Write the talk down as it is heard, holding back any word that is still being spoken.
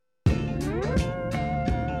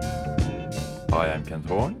Hi, I'm Kent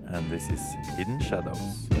Horne, and this is Hidden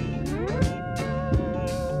Shadows.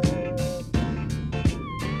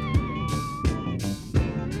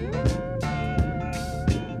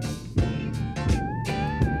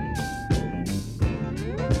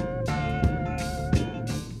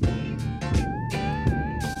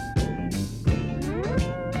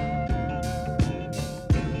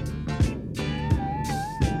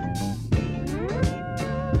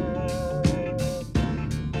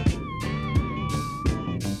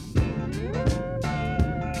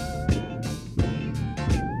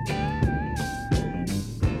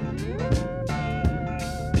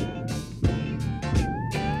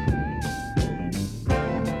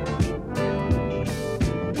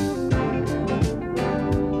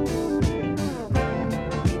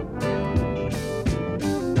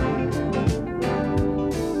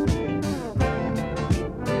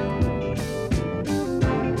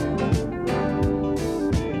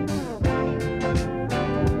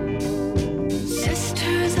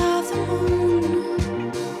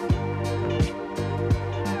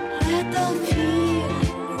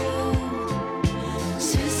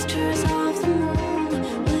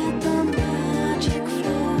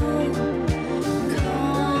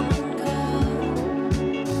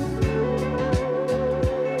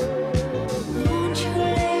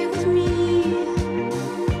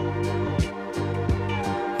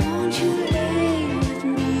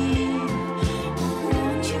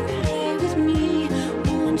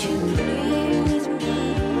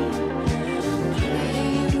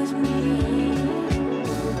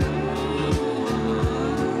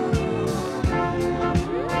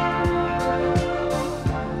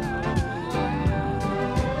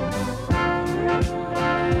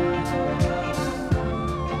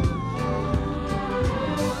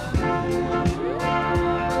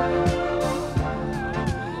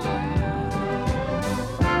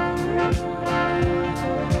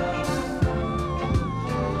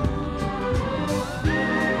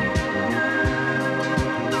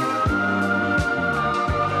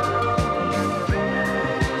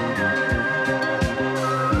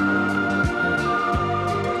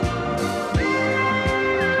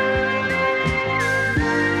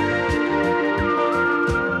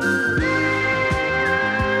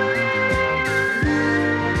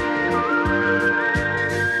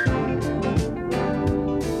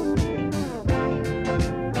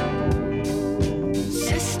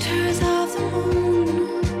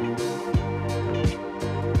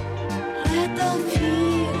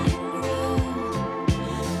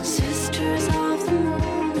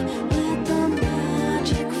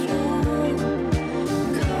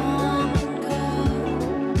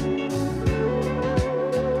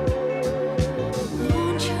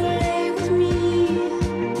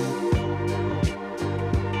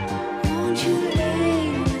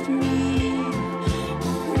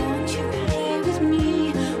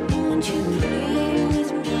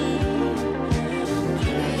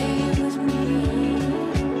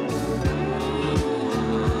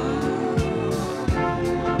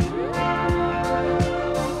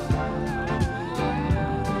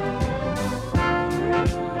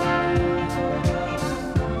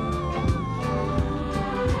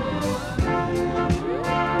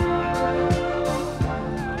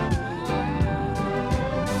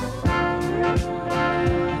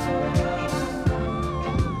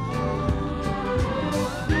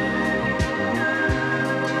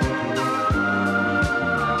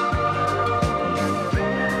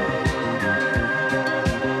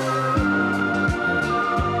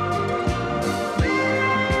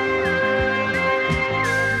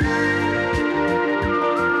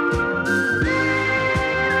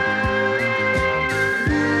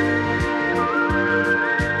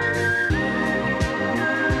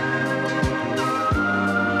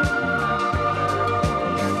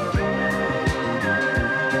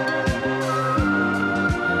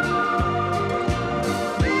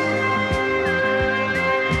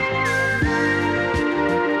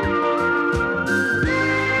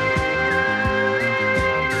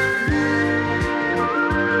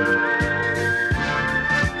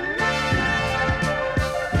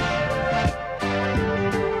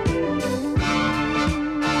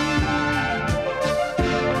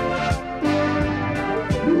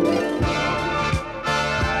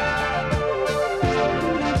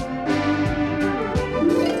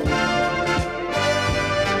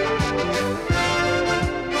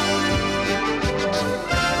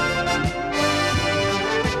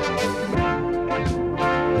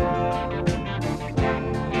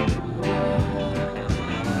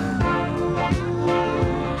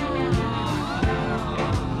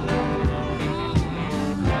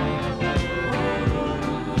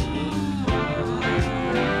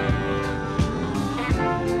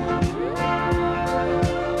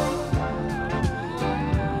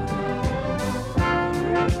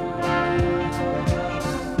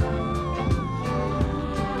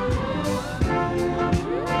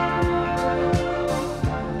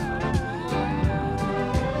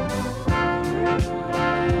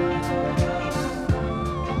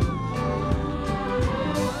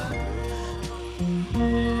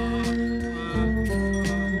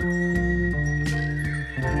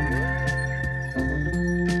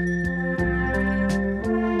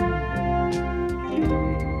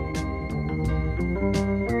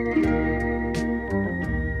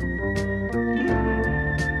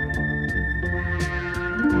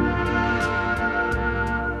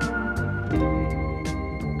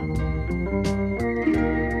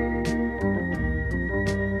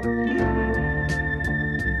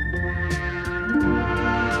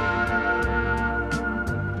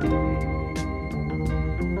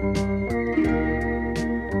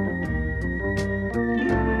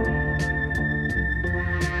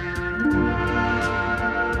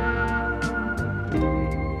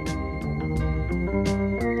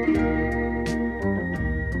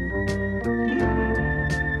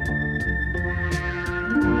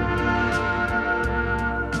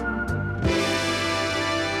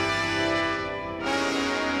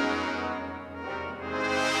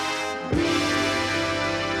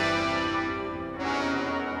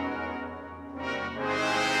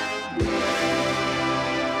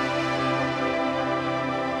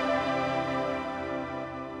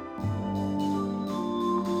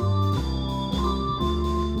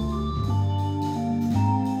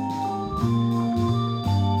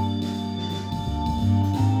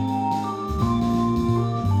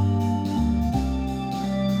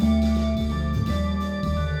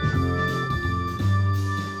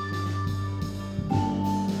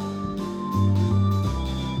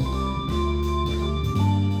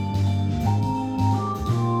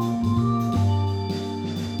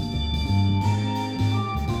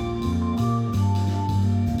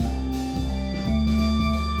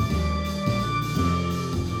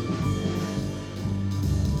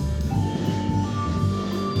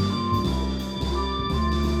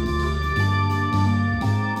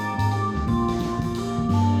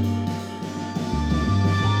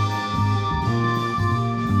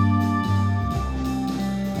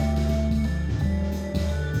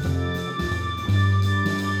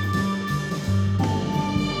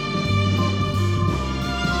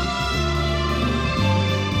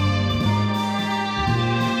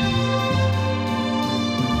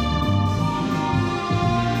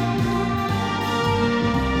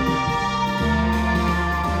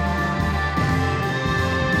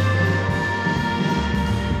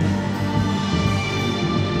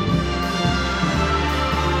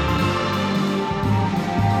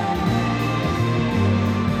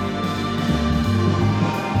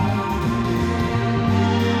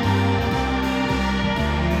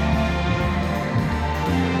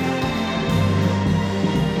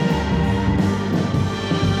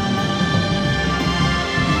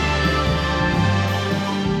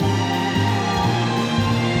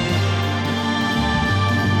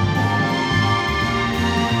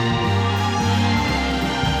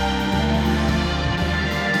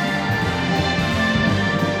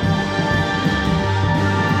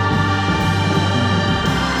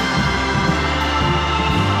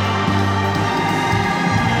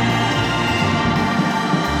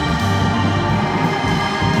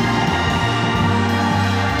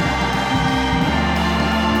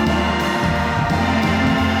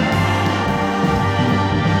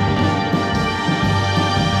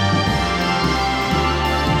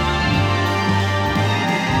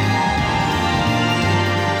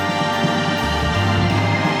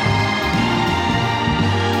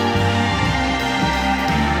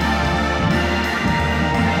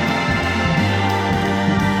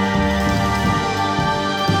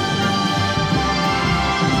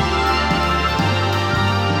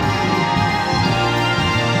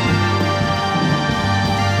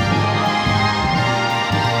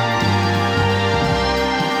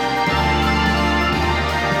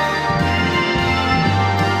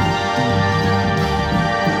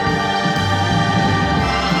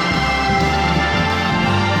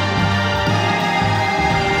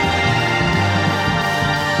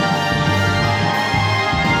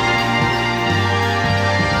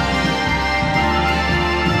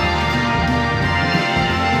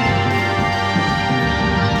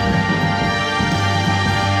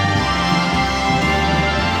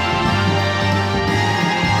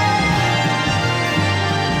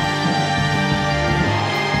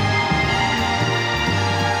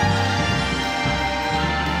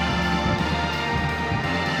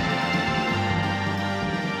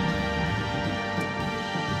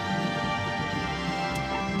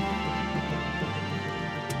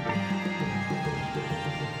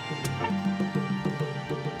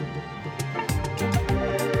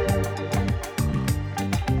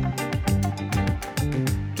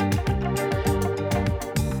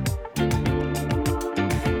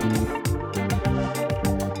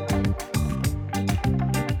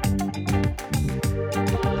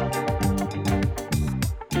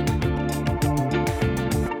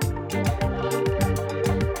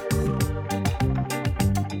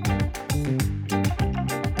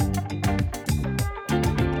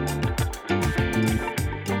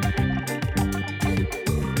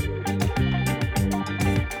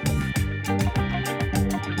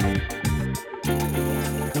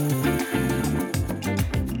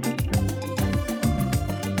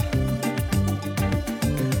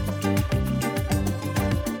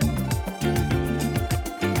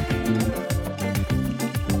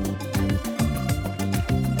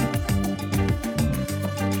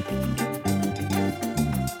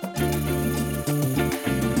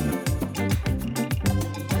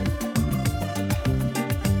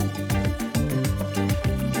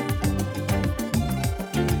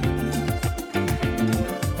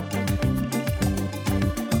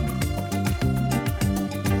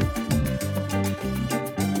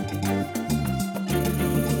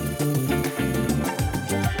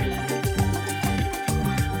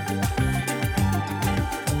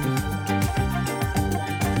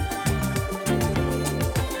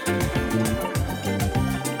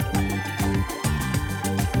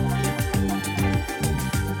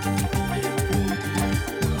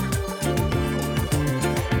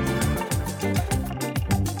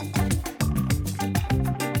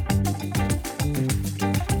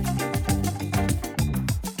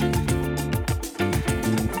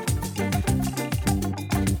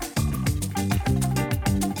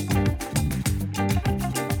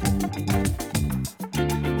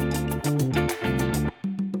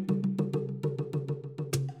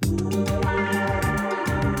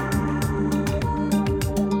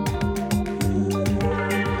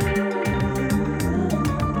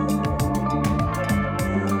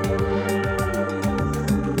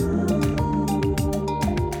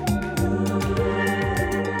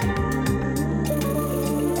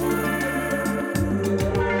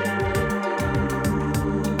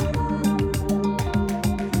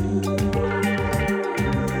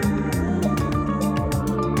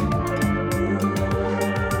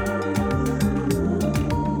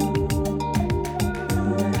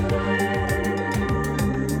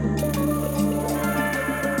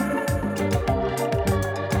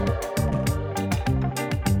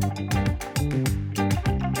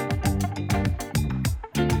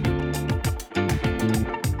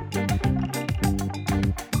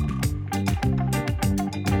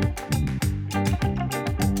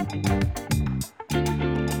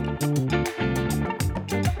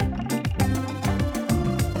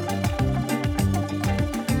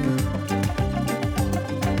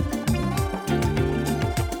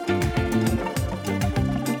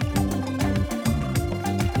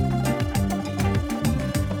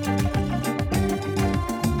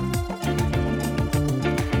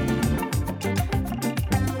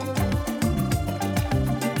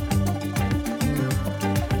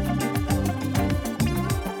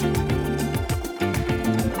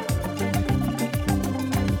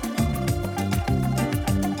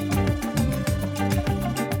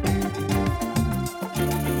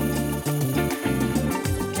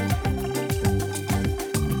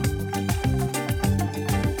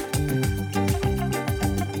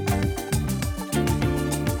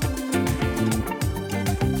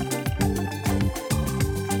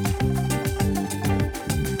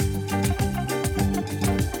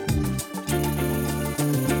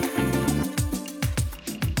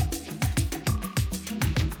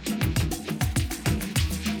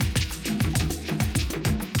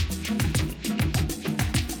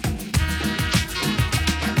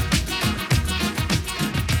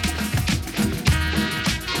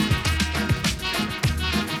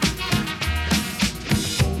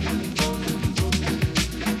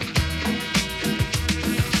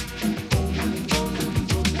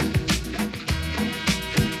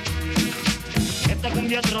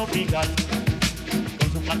 cumbia tropical,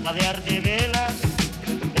 con su falta de arte velas,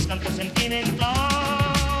 es canto sentimental,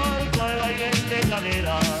 suave baile de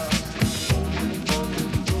caderas.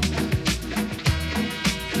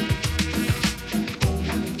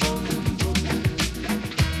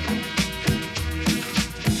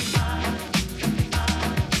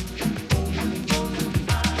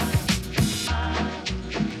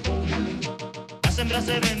 Las hembras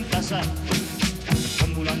se ven pasar,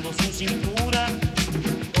 ondulando su cintura,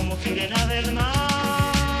 como sirena del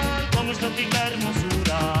mar, con exótica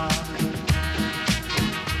hermosura.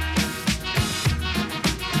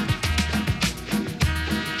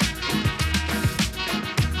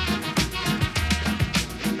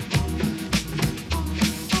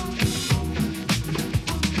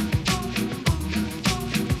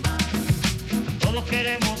 Todos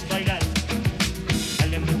queremos bailar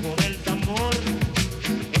al embrujo del tambor,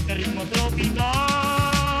 este ritmo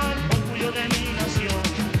tropical, orgullo de mi nación.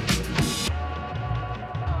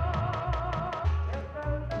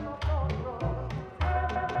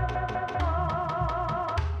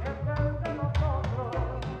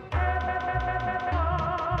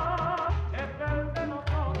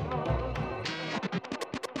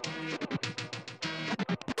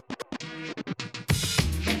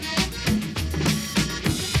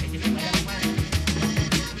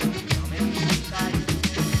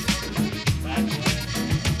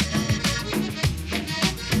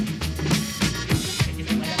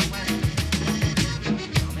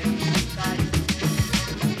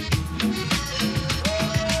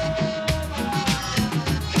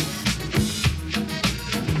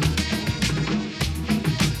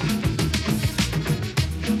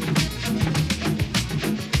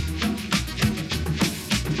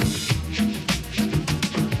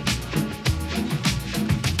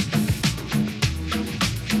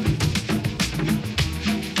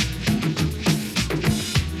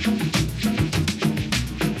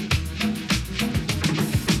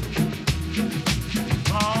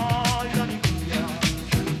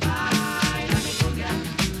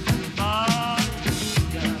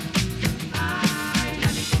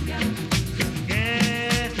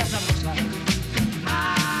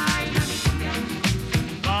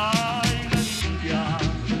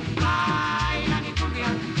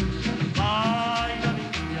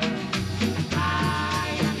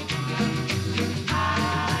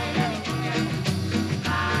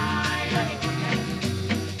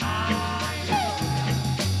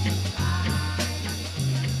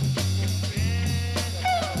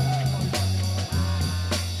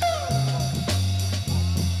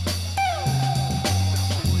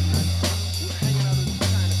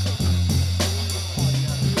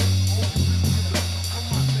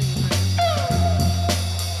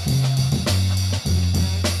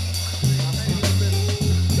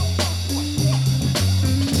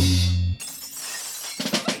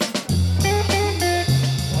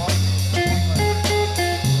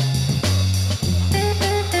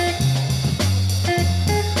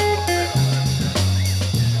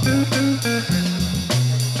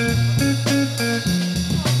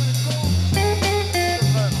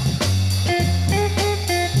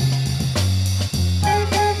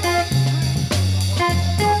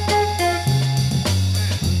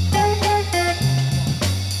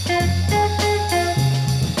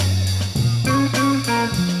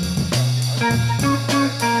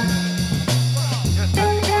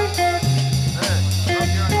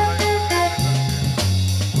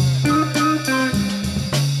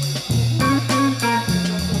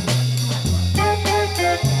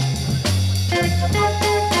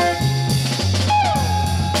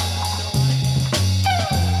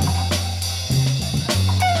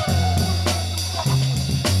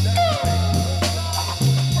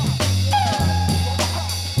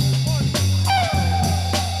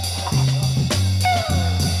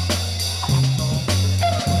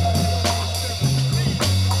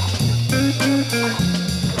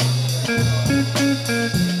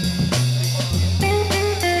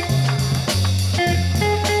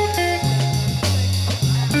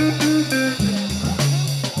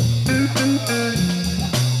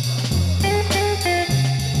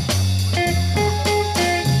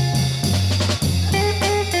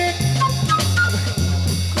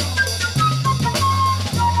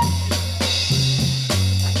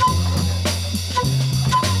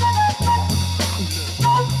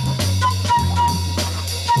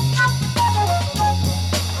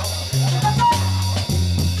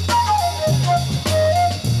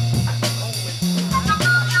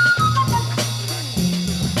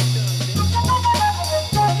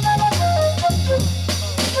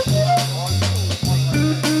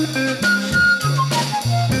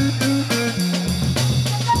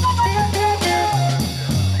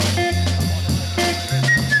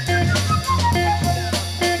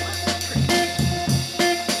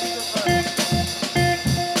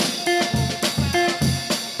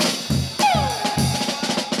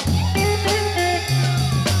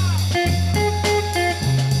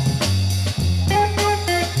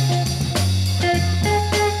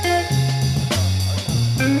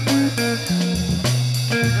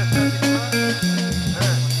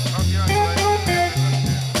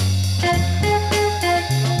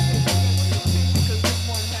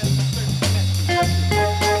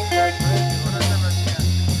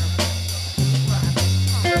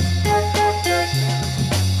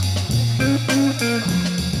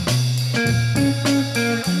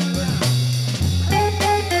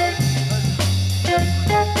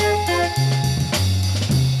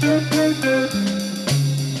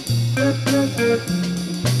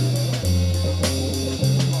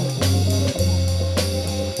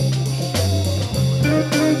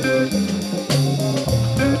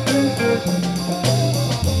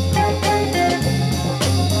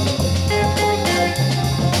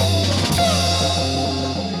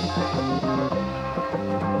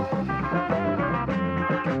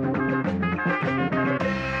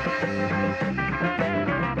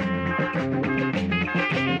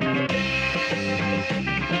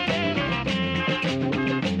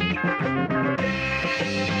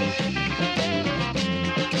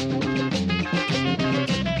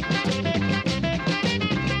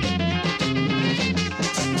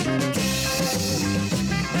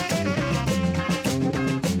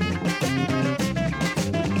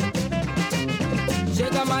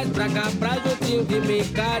 mais pra cá, pra juntinho de mim,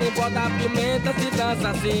 carimbó da pimenta se dança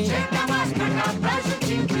assim. Chega mais pra cá, pra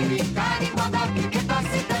juntinho de mim, carimbó da pimenta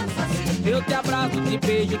se dança assim. Eu te abraço, te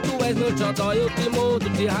beijo, tu és meu xodó, eu te mordo,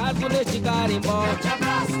 te rasgo neste carimbó. Eu te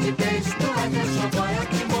abraço, te beijo, tu és meu xodó, eu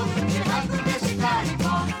te mordo, te rasgo neste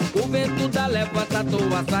carimbó. O vento da levanta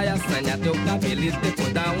tua saia, sanha teu cabelo e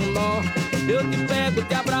depois dá um nó. Eu te pego,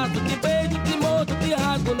 te abraço, te beijo, te mordo, te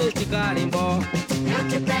rasgo neste carimbó. Eu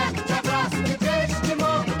te pego, te abraço, te beijo, te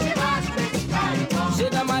mordo, te rasgo neste carimbó.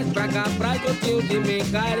 Chega mais pra cá, pra juntinho de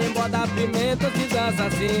mim, carimbó da pimenta se dança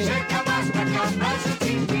assim. Chega mais pra cá, pra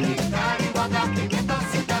juntinho de mim, carimbó da pimenta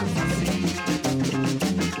se dança assim.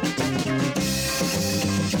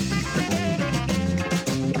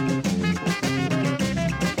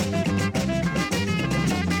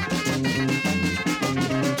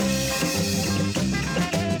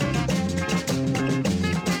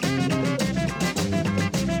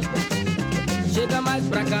 Chega mais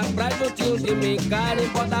pra cá, pra juntinho de mim,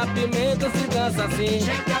 carimbó da pimenta se dança assim.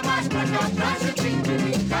 Chega mais pra cá, pra juntinho de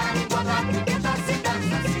mim, carimbó da pimenta se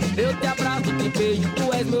dança assim. Eu te abraço, te beijo,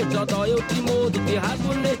 tu és meu xodó, eu te mordo, te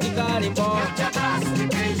rasgo neste carimbó. Eu te abraço,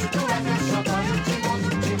 te beijo, tu és meu xodó, eu te mordo,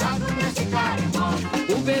 te rasgo neste carimbó.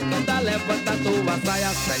 O vento da levanta tua saia,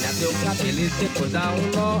 sanha teu cabelo e depois dá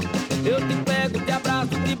um nó. Eu te pego, te abraço,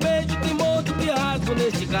 te beijo, te mordo, te rasgo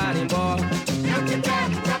neste carimbó. Eu te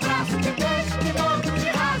pego, te abraço, te beijo, te mordo, te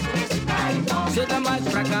rasgo neste carimbó. Chega mais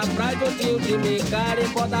pra cá, pra juntinho de mim,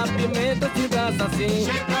 carimbó da pimenta se dança assim.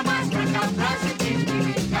 Chega mais pra cá, pra juntinho de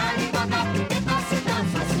mim, carimbó da pimenta se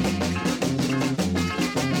dança assim.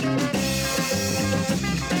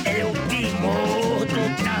 Eu te mordo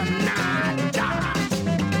danada.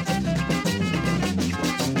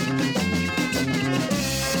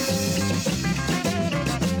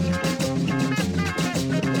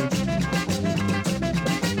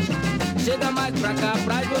 Chega mais pra cá,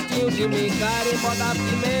 pra juntinho de mim, carimbó da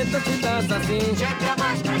pimenta se dança assim. Chega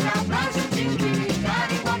mais pra cá, pra juntinho de mim,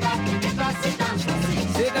 carimbó da pimenta se dança assim.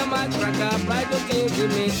 Chega mais pra cá, pra juntinho de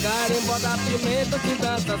mim, carimbó da pimenta se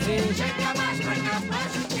dança assim. Chega mais pra cá, pra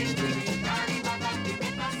juntinho de mim, carimbó da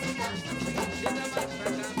pimenta se dança assim.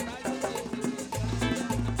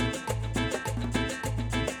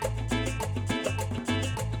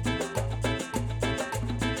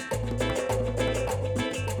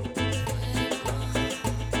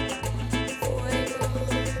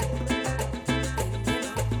 Chega mais pra cá, pra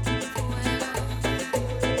juntinho de mim.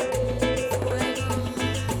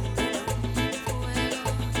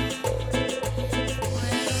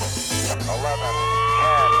 Eleven,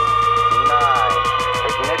 10,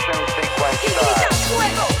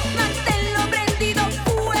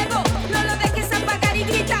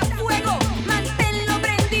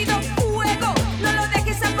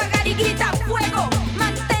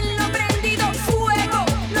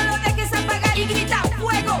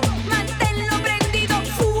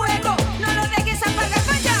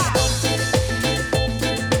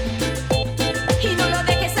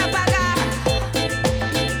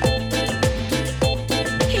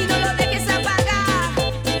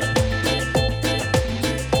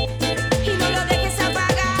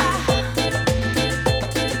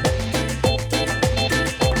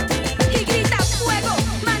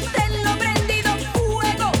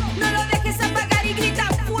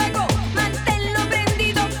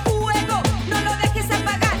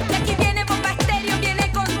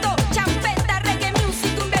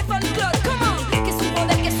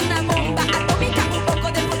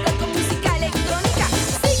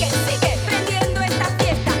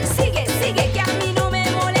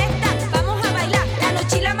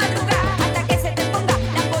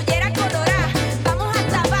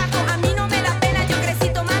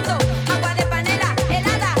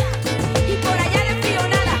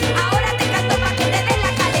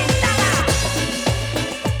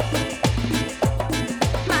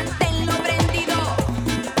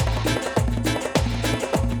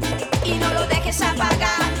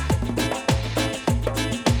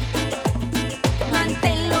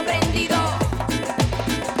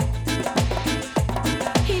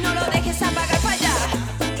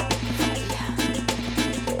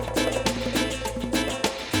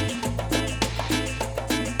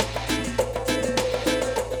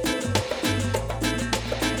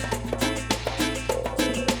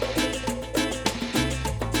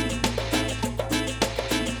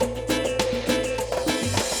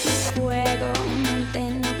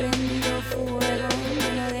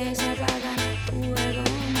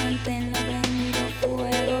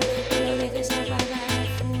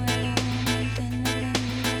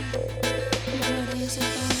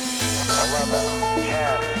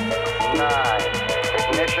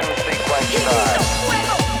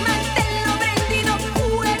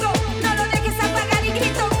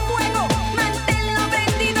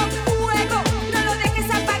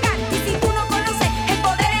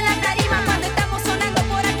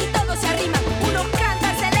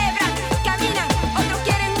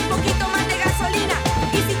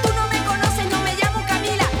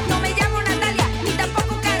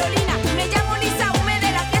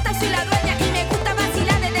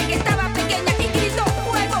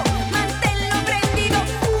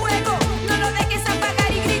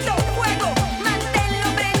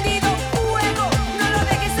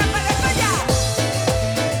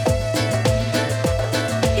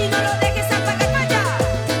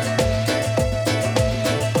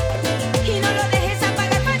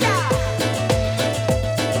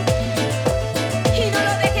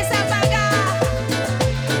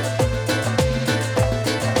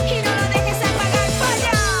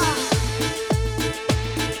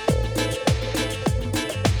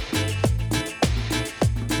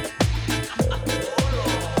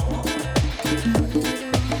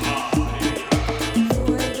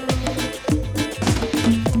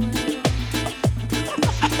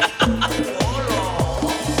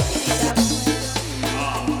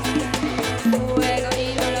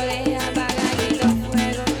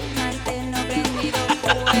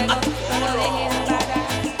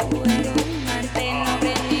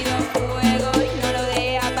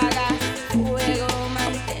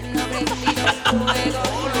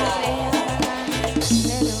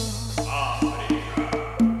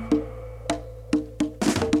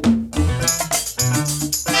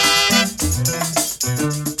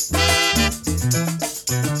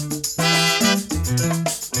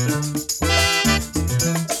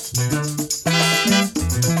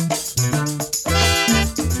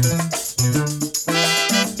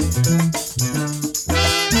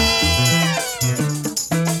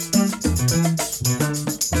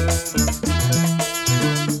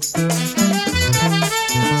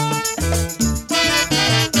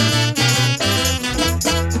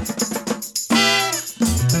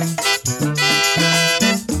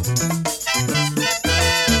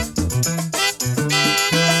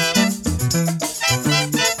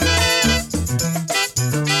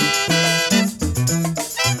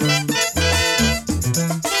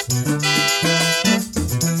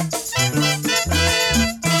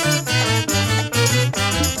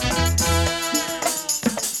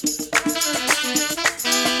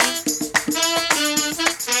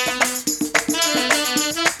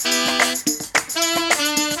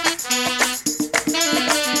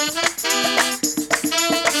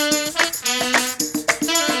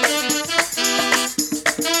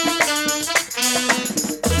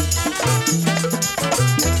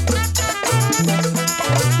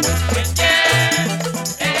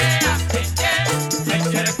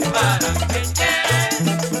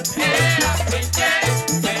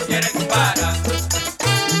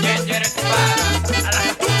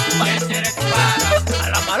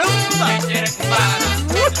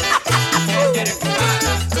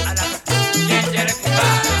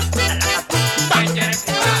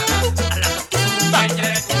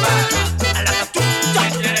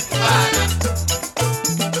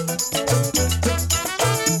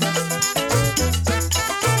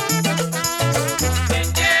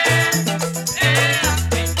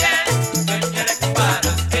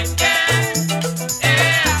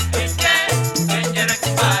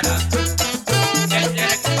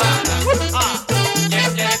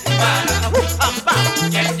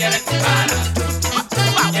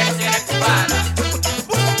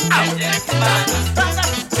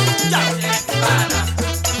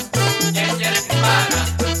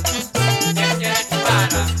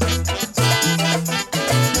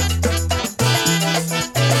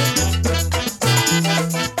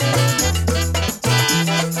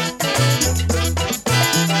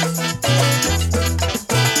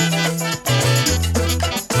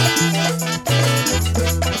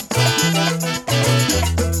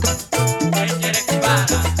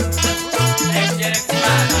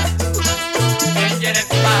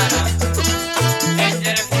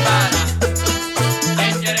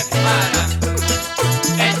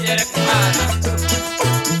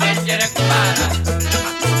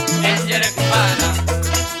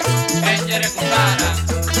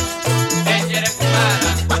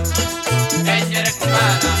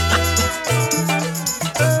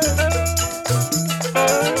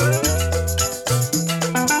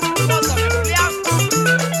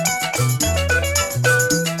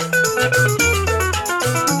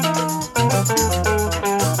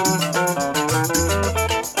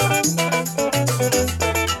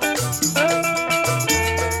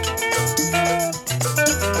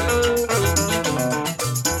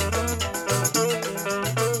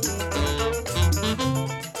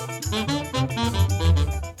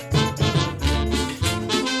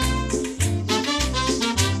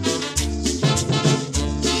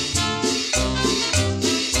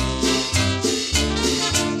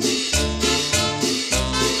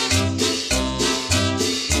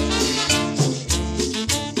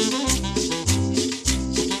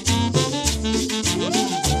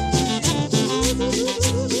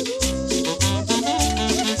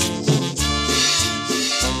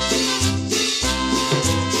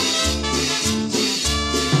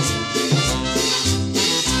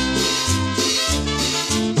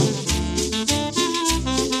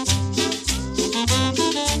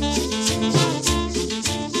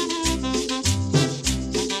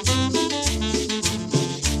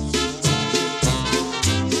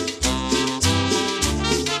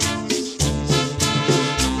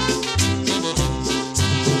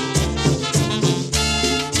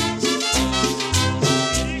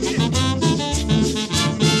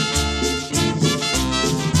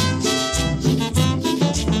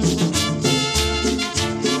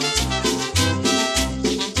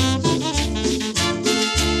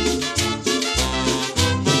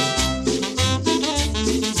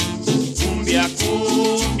 Cumbia,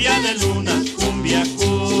 cumbia de luna, cumbia, cumbia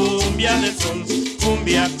cumbia del sol,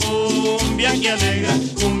 cumbia, cumbia que alegra,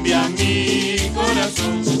 cumbia mi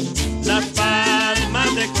corazón. Las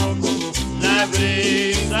palmas de coco, la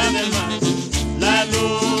brisa del mar, la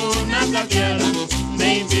luna plateada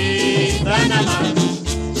me invitan a amar.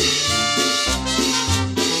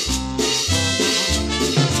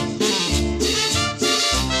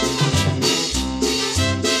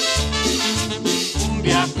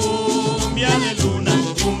 Cumbia, cumbia de luna,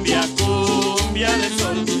 cumbia, cumbia de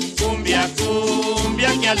sol, cumbia, cumbia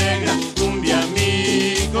que alegra, cumbia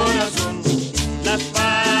mi corazón. Las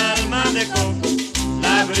palmas de coco,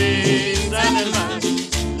 la brisa del mar,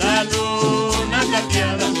 la luna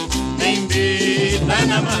plateada me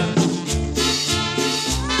invitan a amar.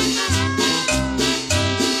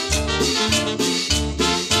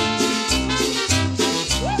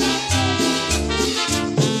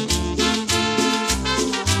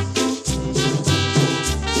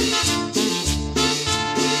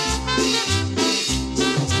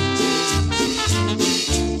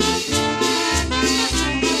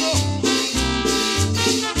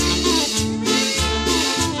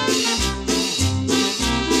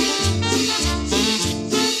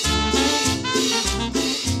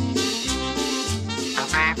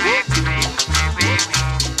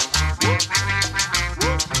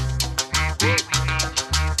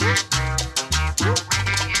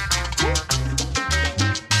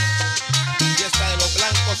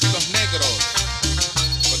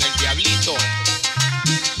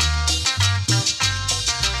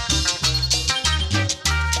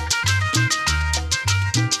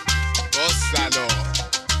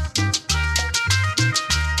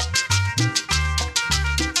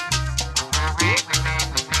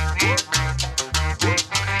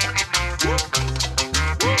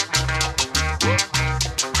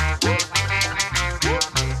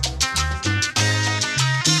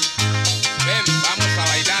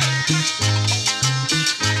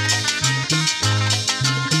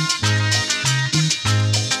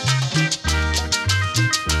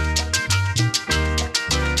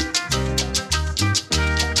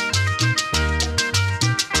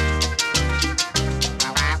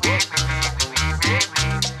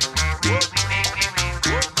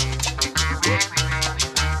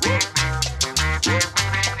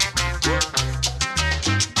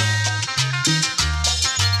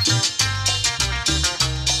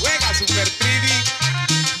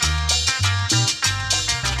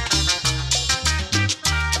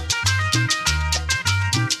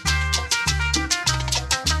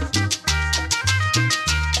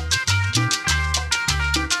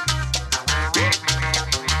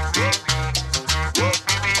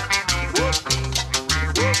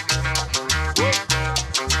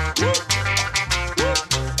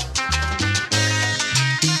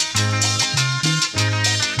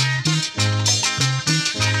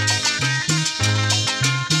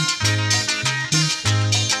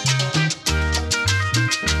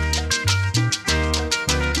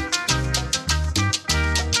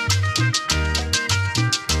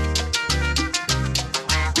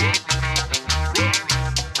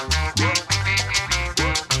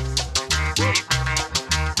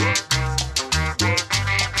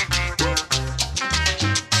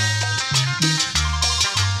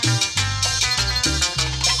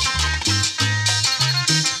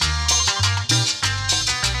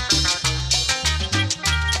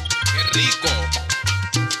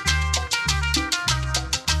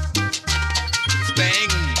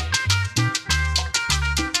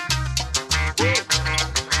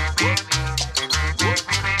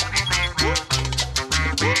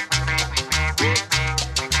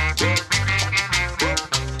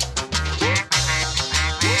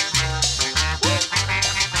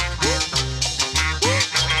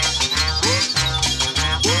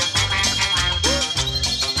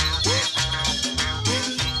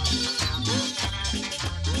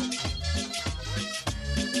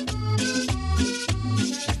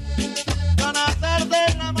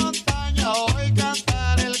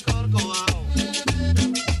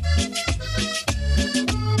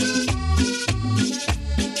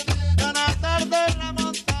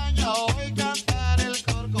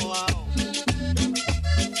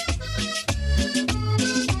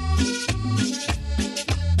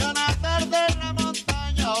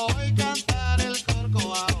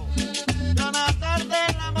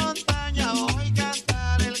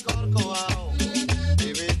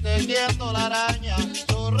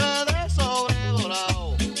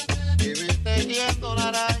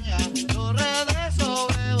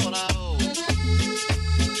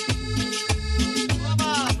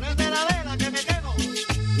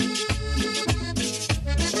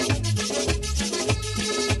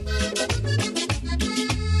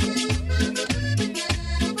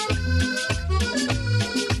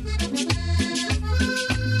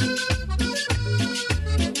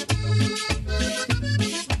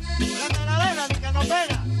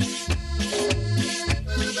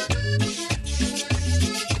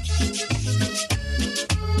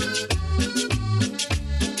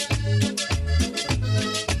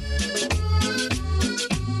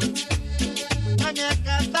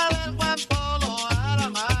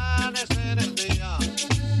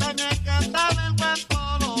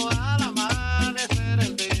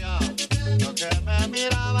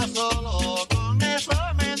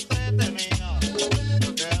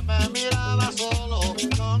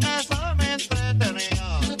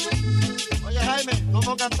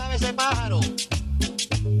 cómo cantaba ese pájaro.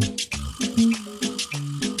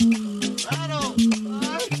 Claro.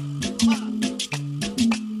 Ay,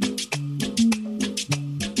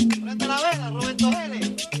 prende la vela, Roberto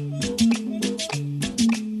Gélez.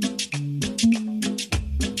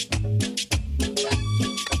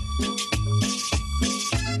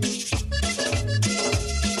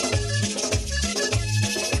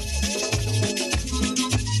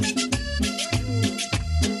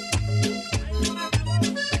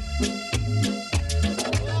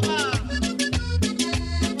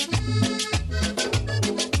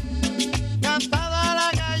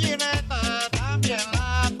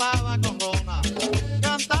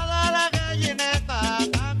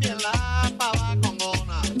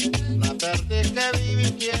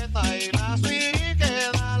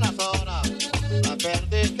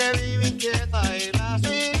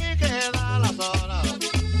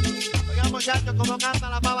 Muchachos, como canta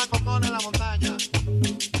la pava cocona en la montaña.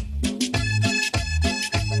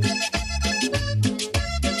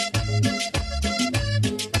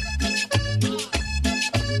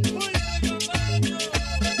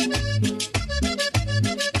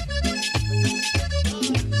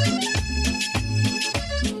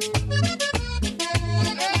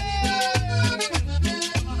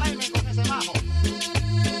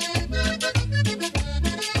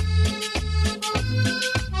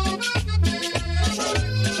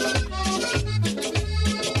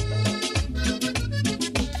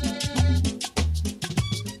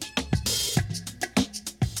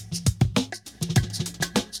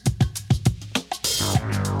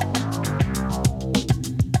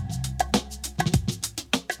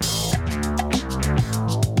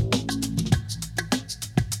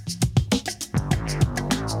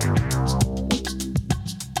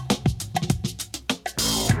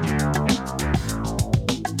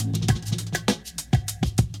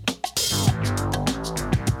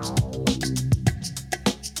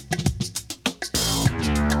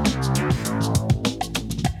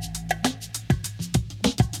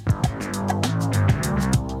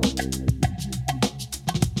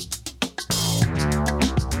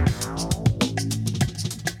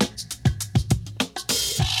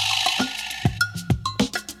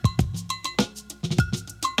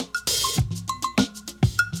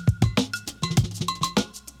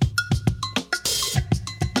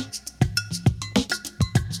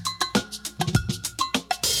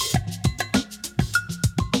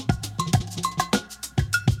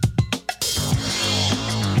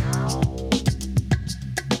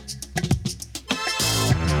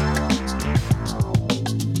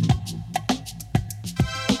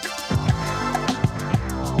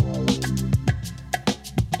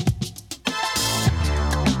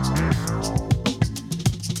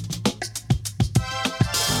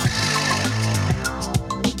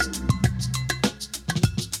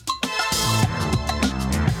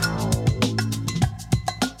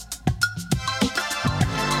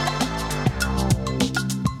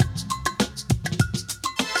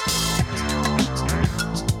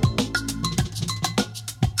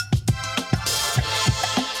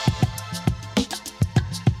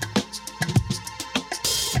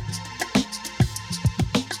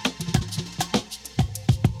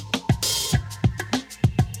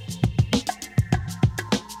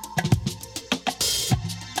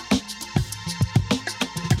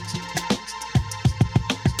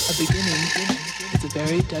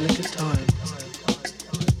 very delicate time.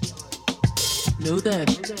 Know then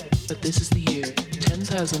that this is the year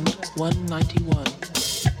 10,191.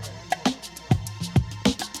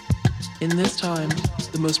 In this time,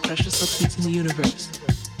 the most precious substance in the universe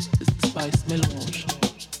is the spice mélange.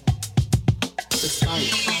 The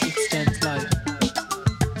spice extends life.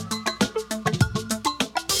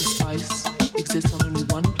 The spice exists on only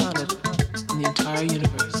one planet in the entire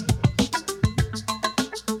universe.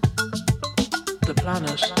 The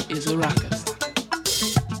planet is Arrakis,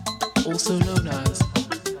 also known as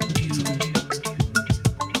Dune.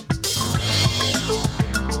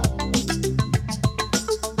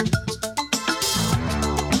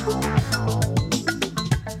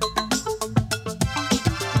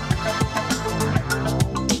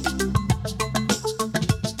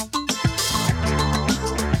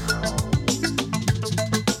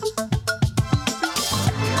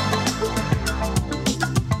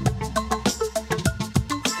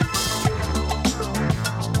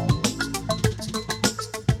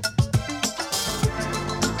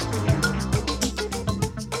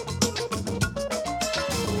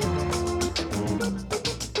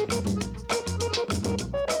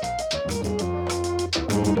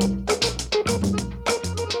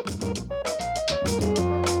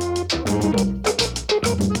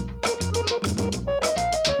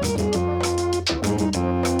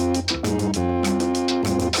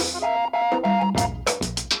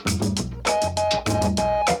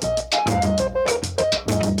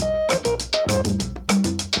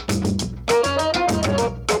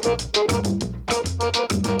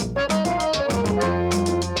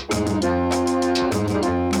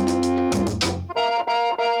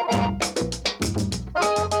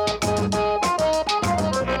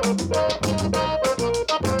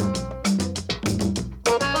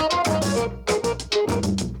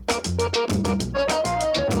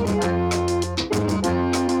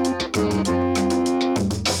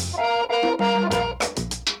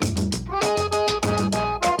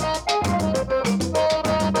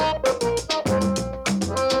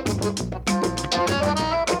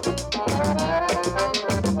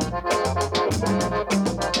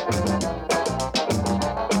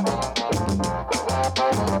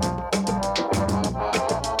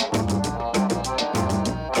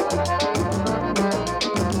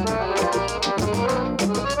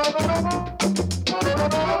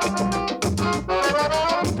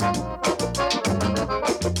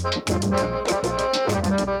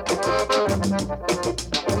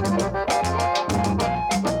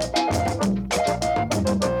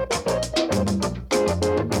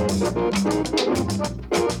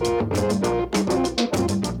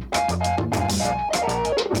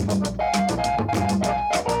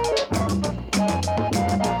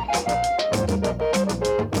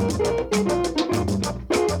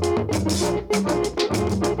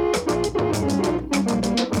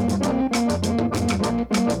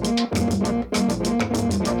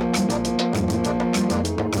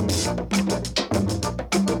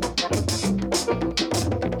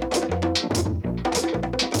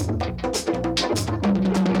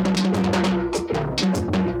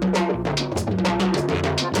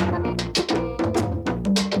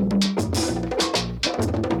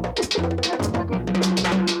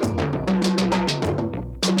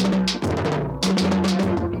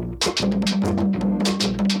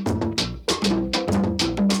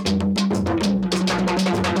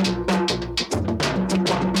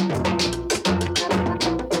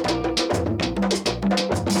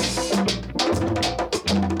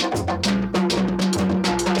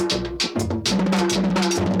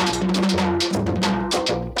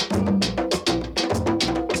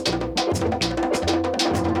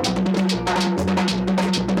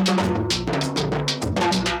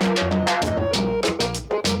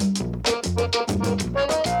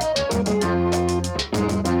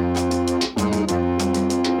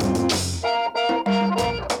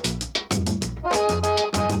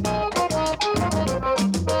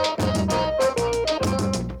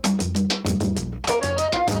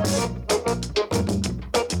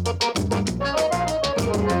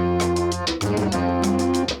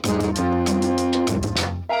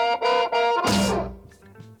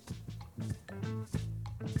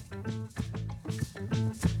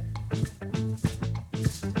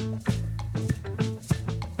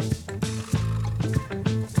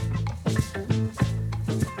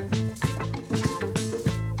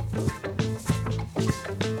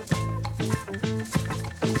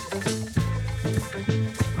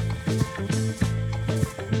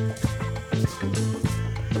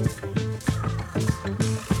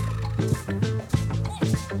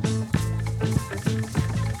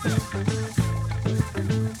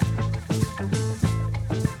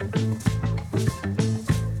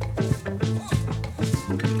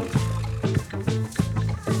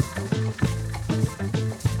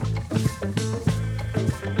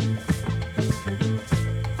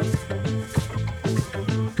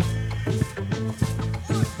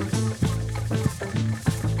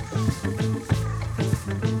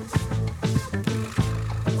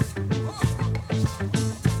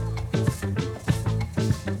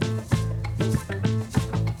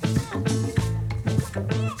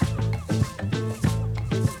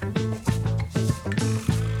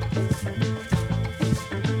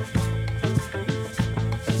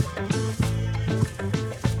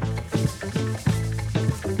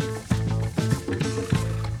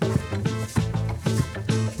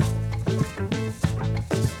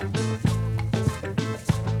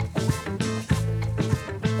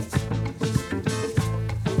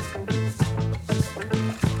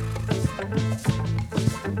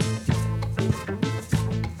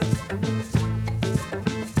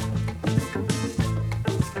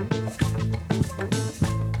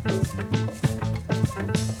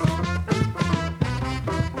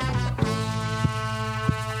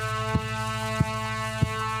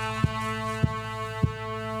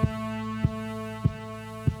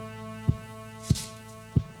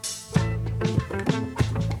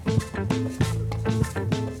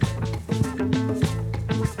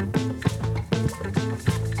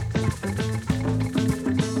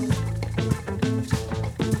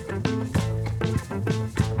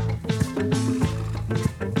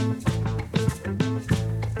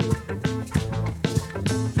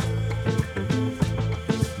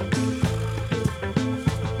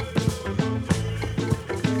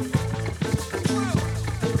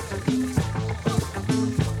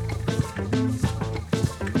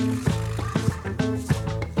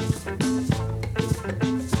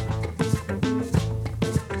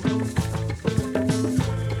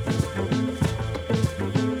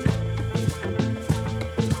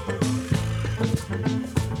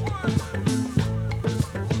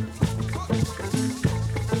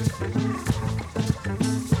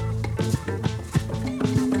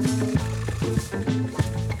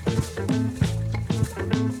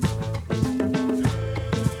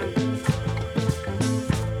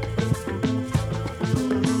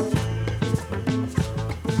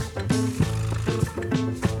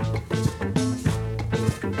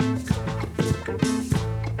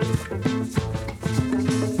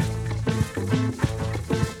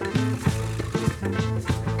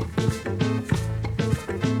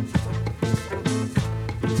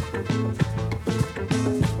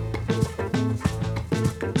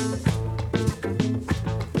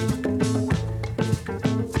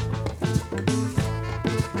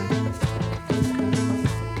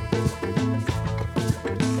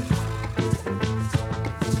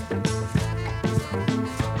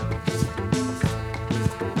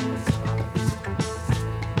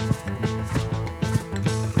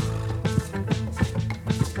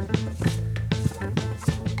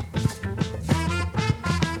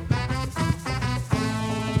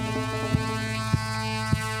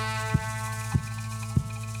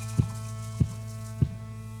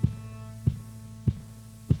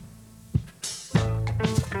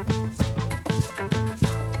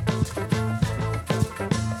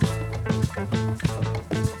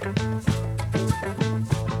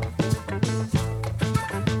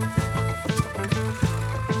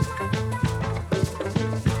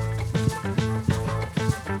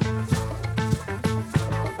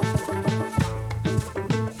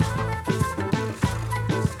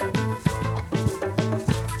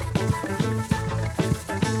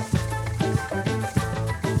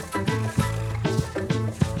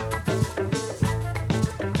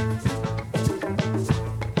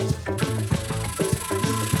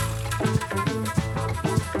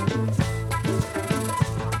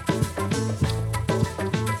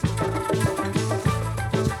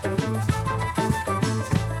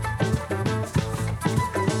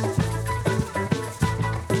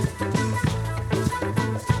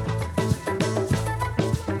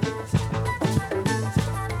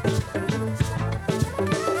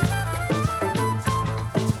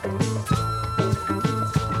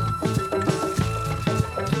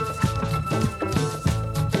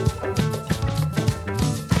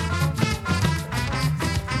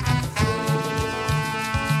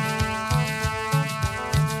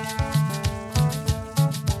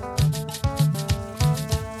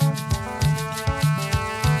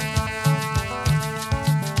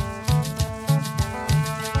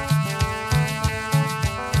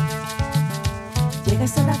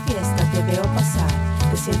 Llegas a la fiesta, te veo pasar,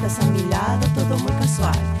 te sientas a mi lado, todo muy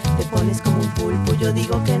casual. Te pones como un pulpo, yo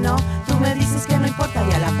digo que no, tú me dices que no importa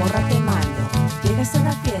y a la porra te mando. Llegas a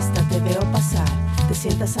la fiesta, te veo pasar, te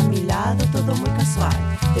sientas a mi lado, todo muy casual.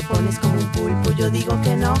 Te pones como un pulpo, yo digo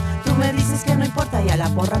que no, tú me dices que no importa y a la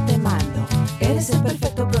porra te mando. Eres el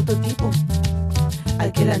perfecto prototipo,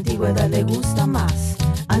 al que la antigüedad le gusta más.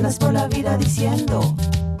 Andas por la vida diciendo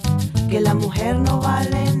que la mujer no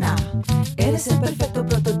vale nada. Eres el perfecto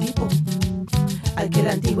prototipo, al que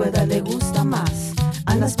la antigüedad le gusta más.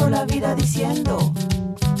 Andas por la vida diciendo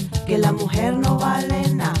que la mujer no vale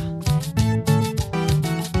nada.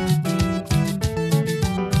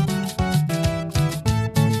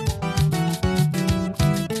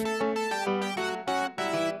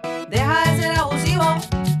 Deja de ser abusivo,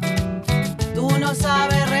 tú no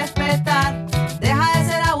sabes respetar. Deja de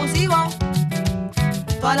ser abusivo,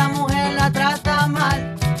 toda la mujer la trata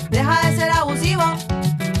mal. Deja de ser abusivo,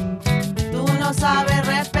 tú no sabes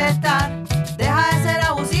respetar. Deja de ser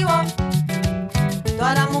abusivo,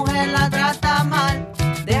 toda la mujer la trata mal.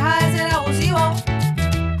 Deja de ser abusivo,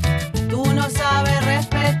 tú no sabes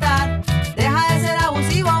respetar. Deja de ser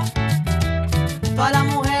abusivo, toda la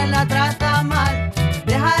mujer la trata mal.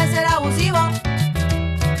 Deja de ser abusivo,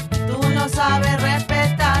 tú no sabes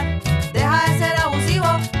respetar. Deja de ser abusivo,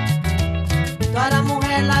 toda la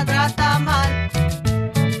mujer la trata mal.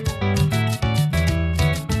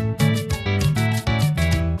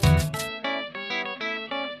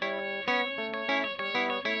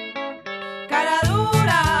 Cara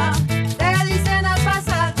dura, te dicen al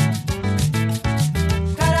pasar.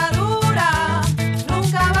 Cara dura,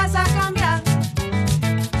 nunca vas a cambiar.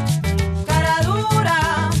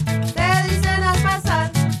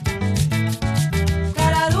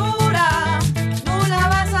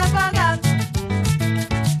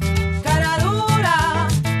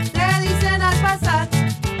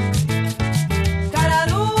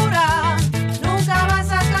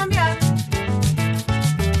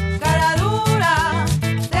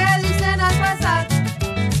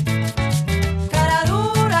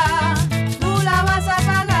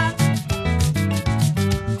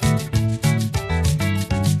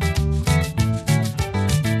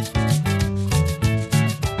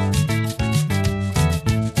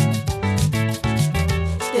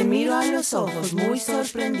 tus ojos muy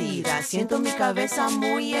sorprendida, siento mi cabeza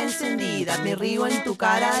muy encendida, me río en tu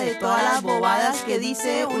cara de todas las bobadas que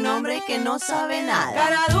dice un hombre que no sabe nada.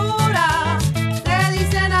 Cara dura, te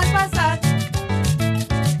dicen al pasar.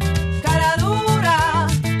 Cara dura,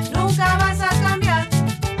 nunca vas a cambiar.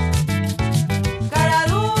 Cara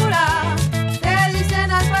dura, te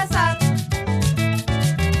dicen al pasar.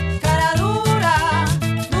 Cara dura,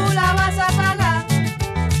 tú la vas a pagar.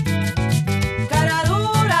 Cara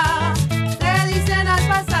dura, te dicen al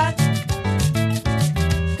pasar.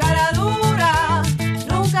 Cara dura,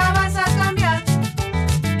 nunca vas a cambiar.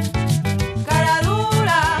 Cara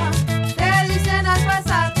dura, te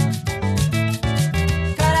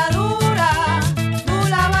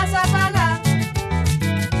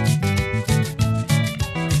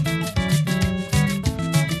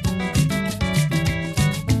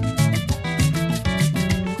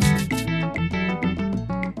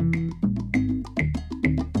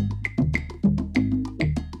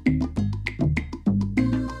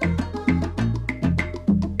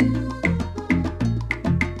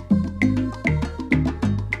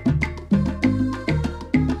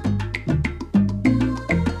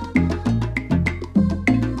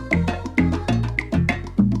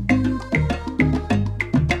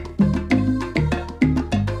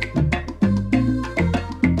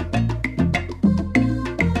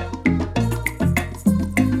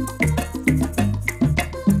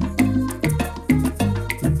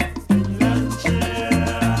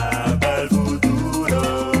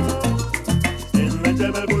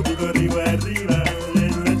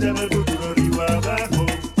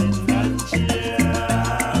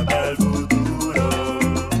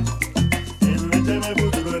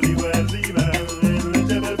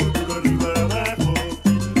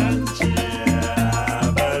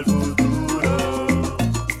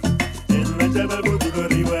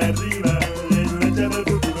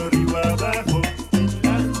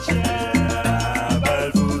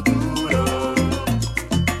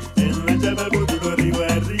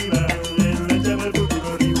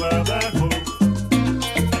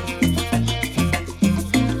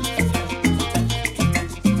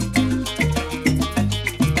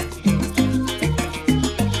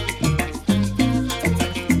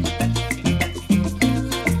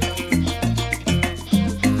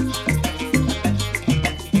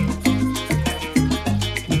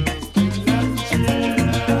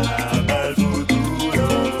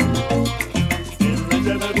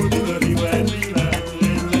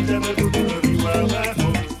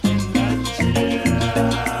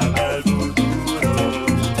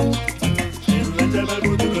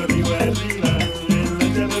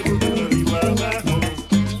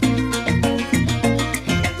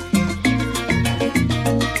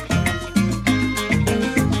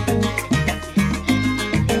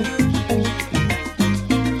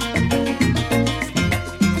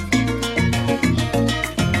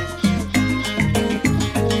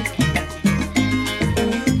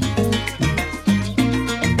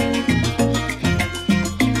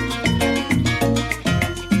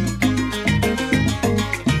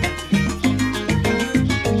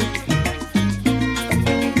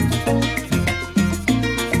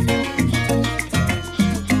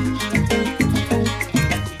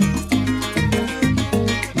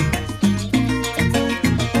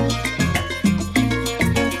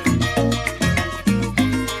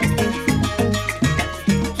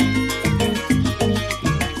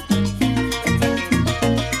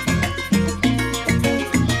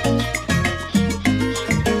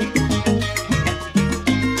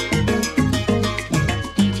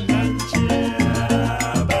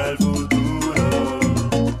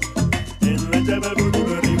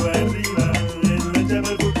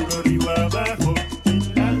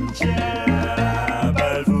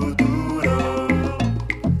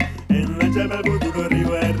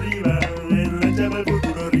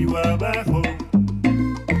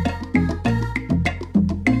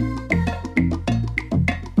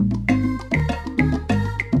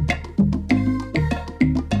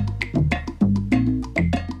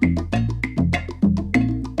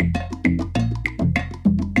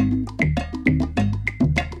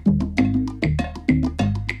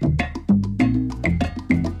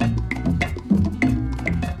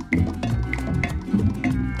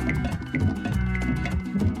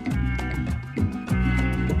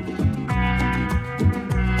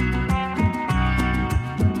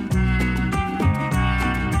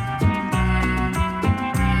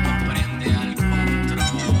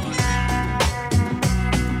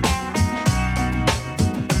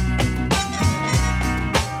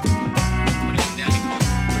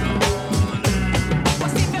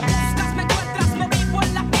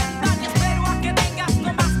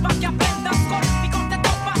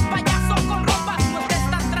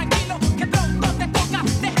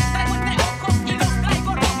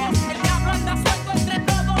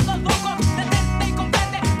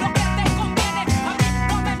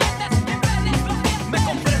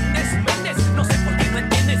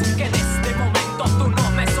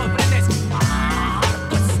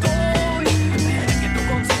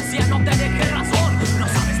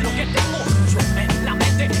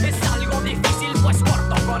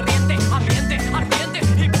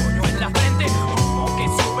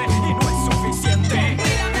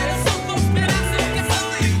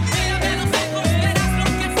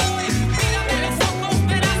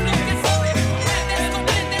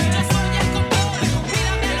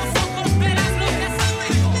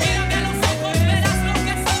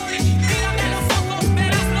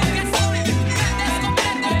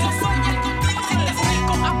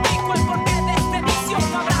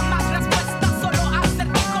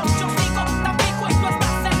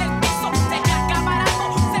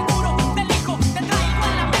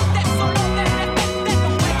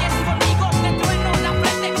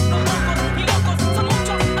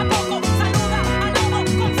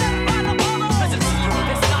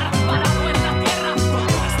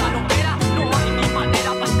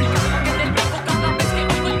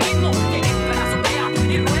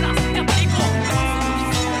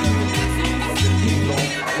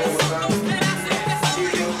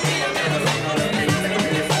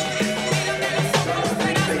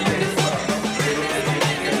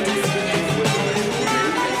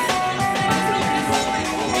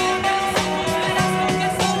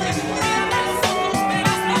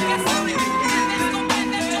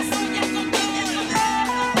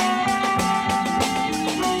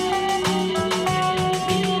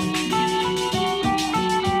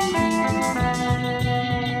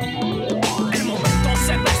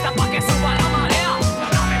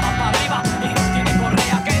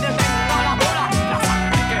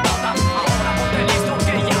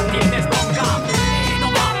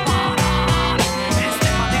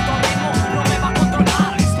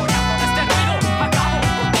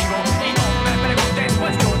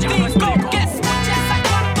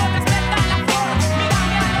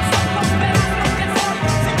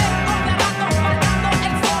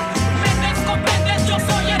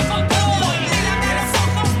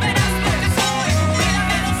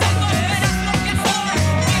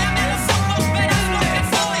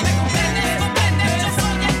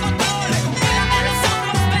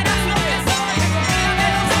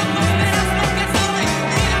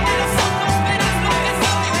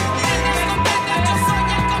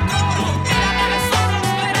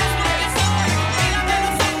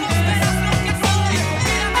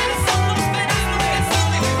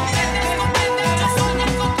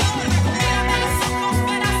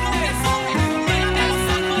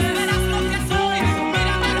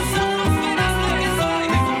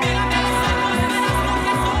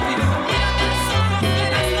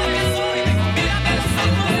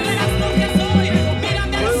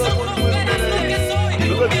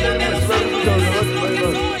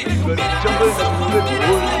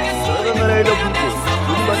enda kuko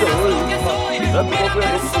uribata hoyo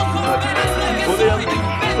ndapikokwenda kode yangu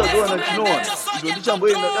usazowana chinowana izo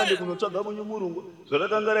ndichamboenda dande kunotsvaga munyumurungwa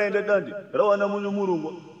zvarakanga raenda dande rawana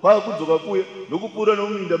munyumurungwa kwaakudzoka kuya nokupfuura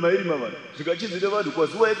nomuminda mairima vanhu zvikachizire vanhu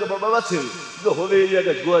kwazuva yeka baba vatseve ika hove yedu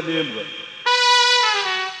yakadyiwa nembwa.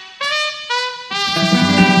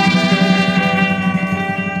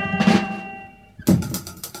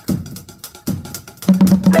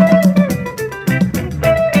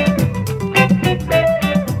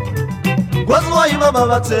 Baba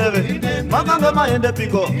vatseve makanga maende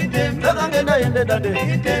piko ndakange ndaende dande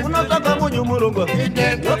unotsvaga munyumurungwa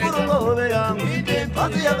wakurungwa hove yangu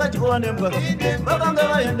asi yakadyiwa nembwa vakanga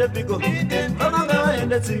vaende piko vakanga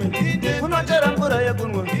vaende tsime unochera mvura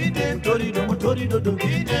yekunwa mutorido mutoridodo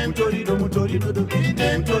mutorido mutoridodo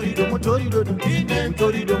mutorido mutoridodo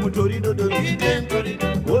mutorido mutoridodo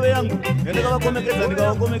hove yangu yandakavakomekedza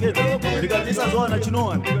ndikavakomekedza ndikatisazowana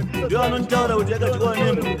chinowana ndio vanonditaura kuti yakadyiwa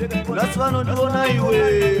nembwa nhasi vanondiona iwe.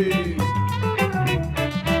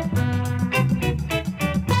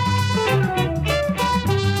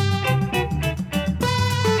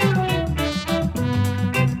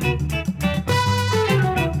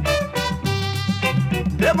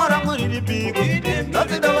 Demora muri piko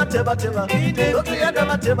ndatida vateva ndotsiyenda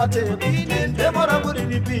vateva demora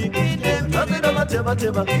muri piko ndatida vateva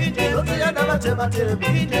ndotsiyenda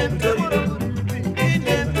vateva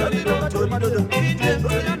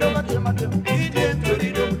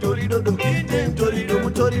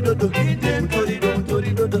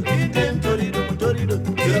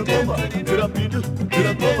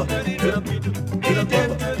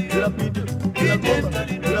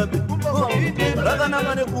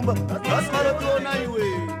rakanaka nekumba asi varotiona iwe.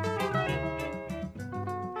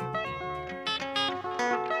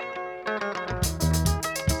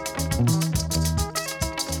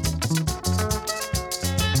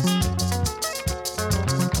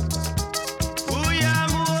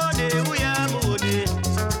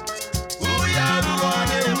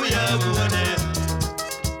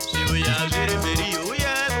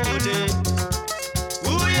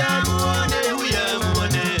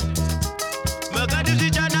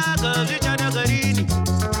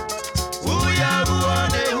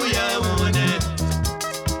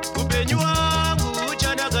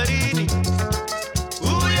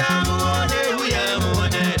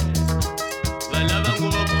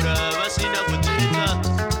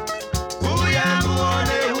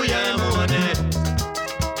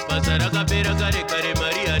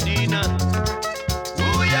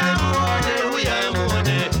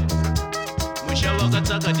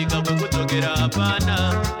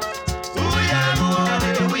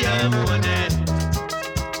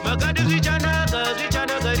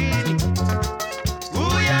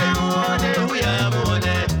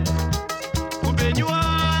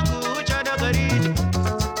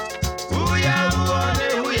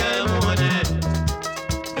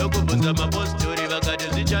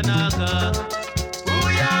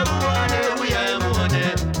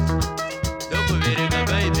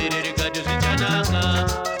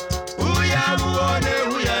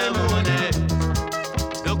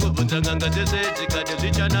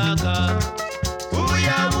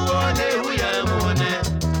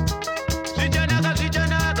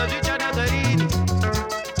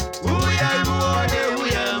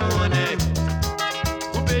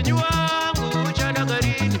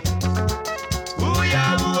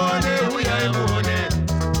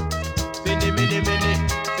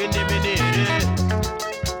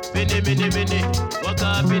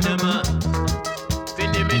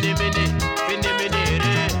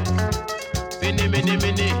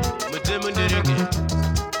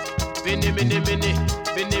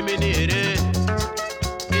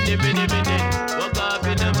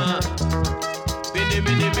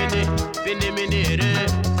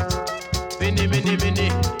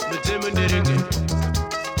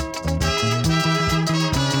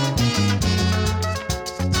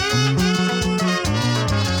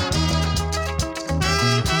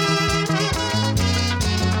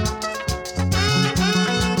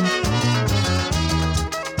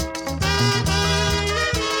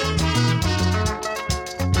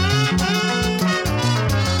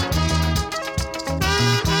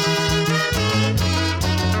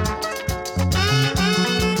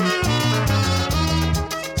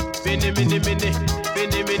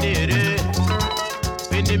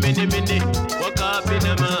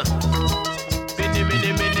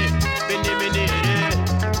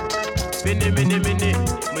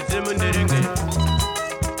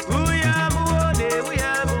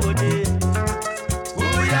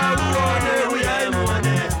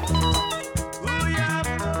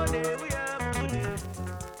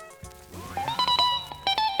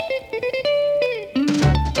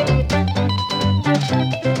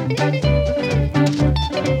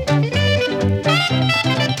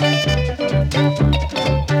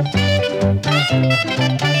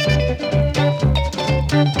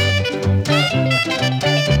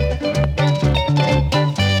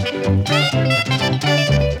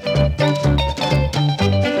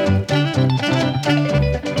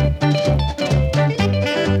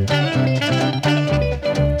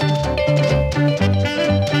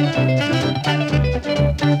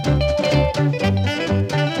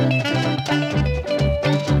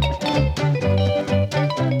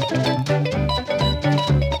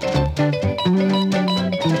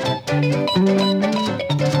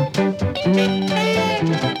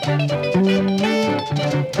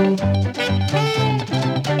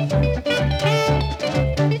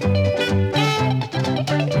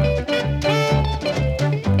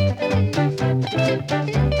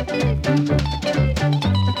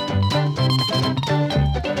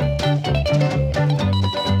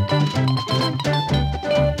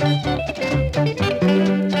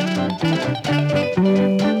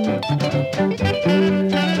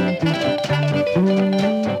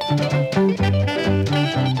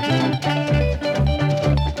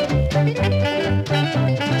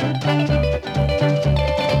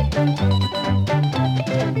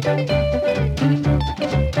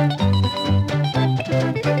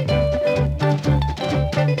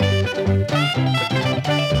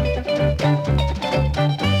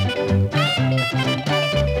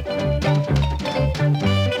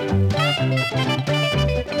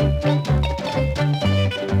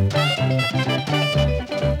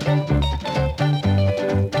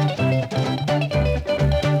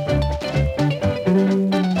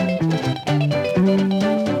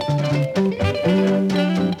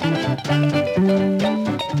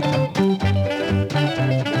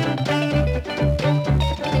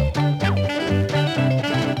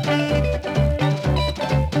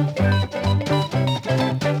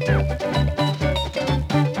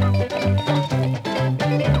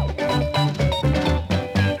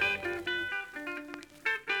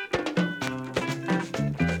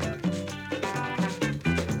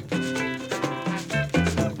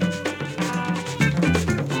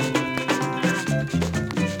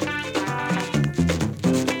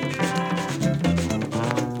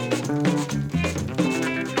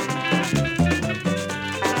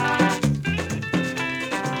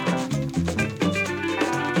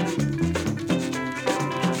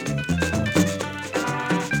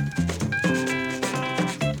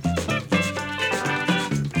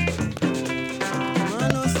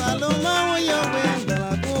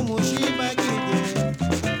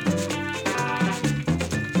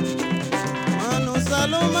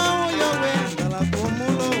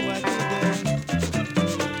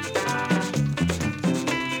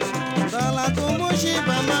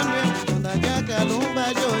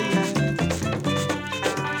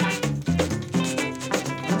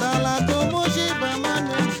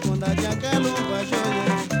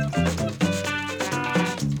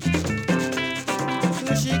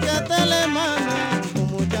 Ushikatele mane,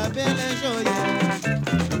 umujabele shoye.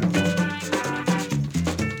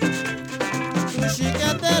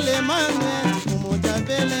 Ushikatele mane,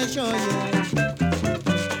 umujabele shoye.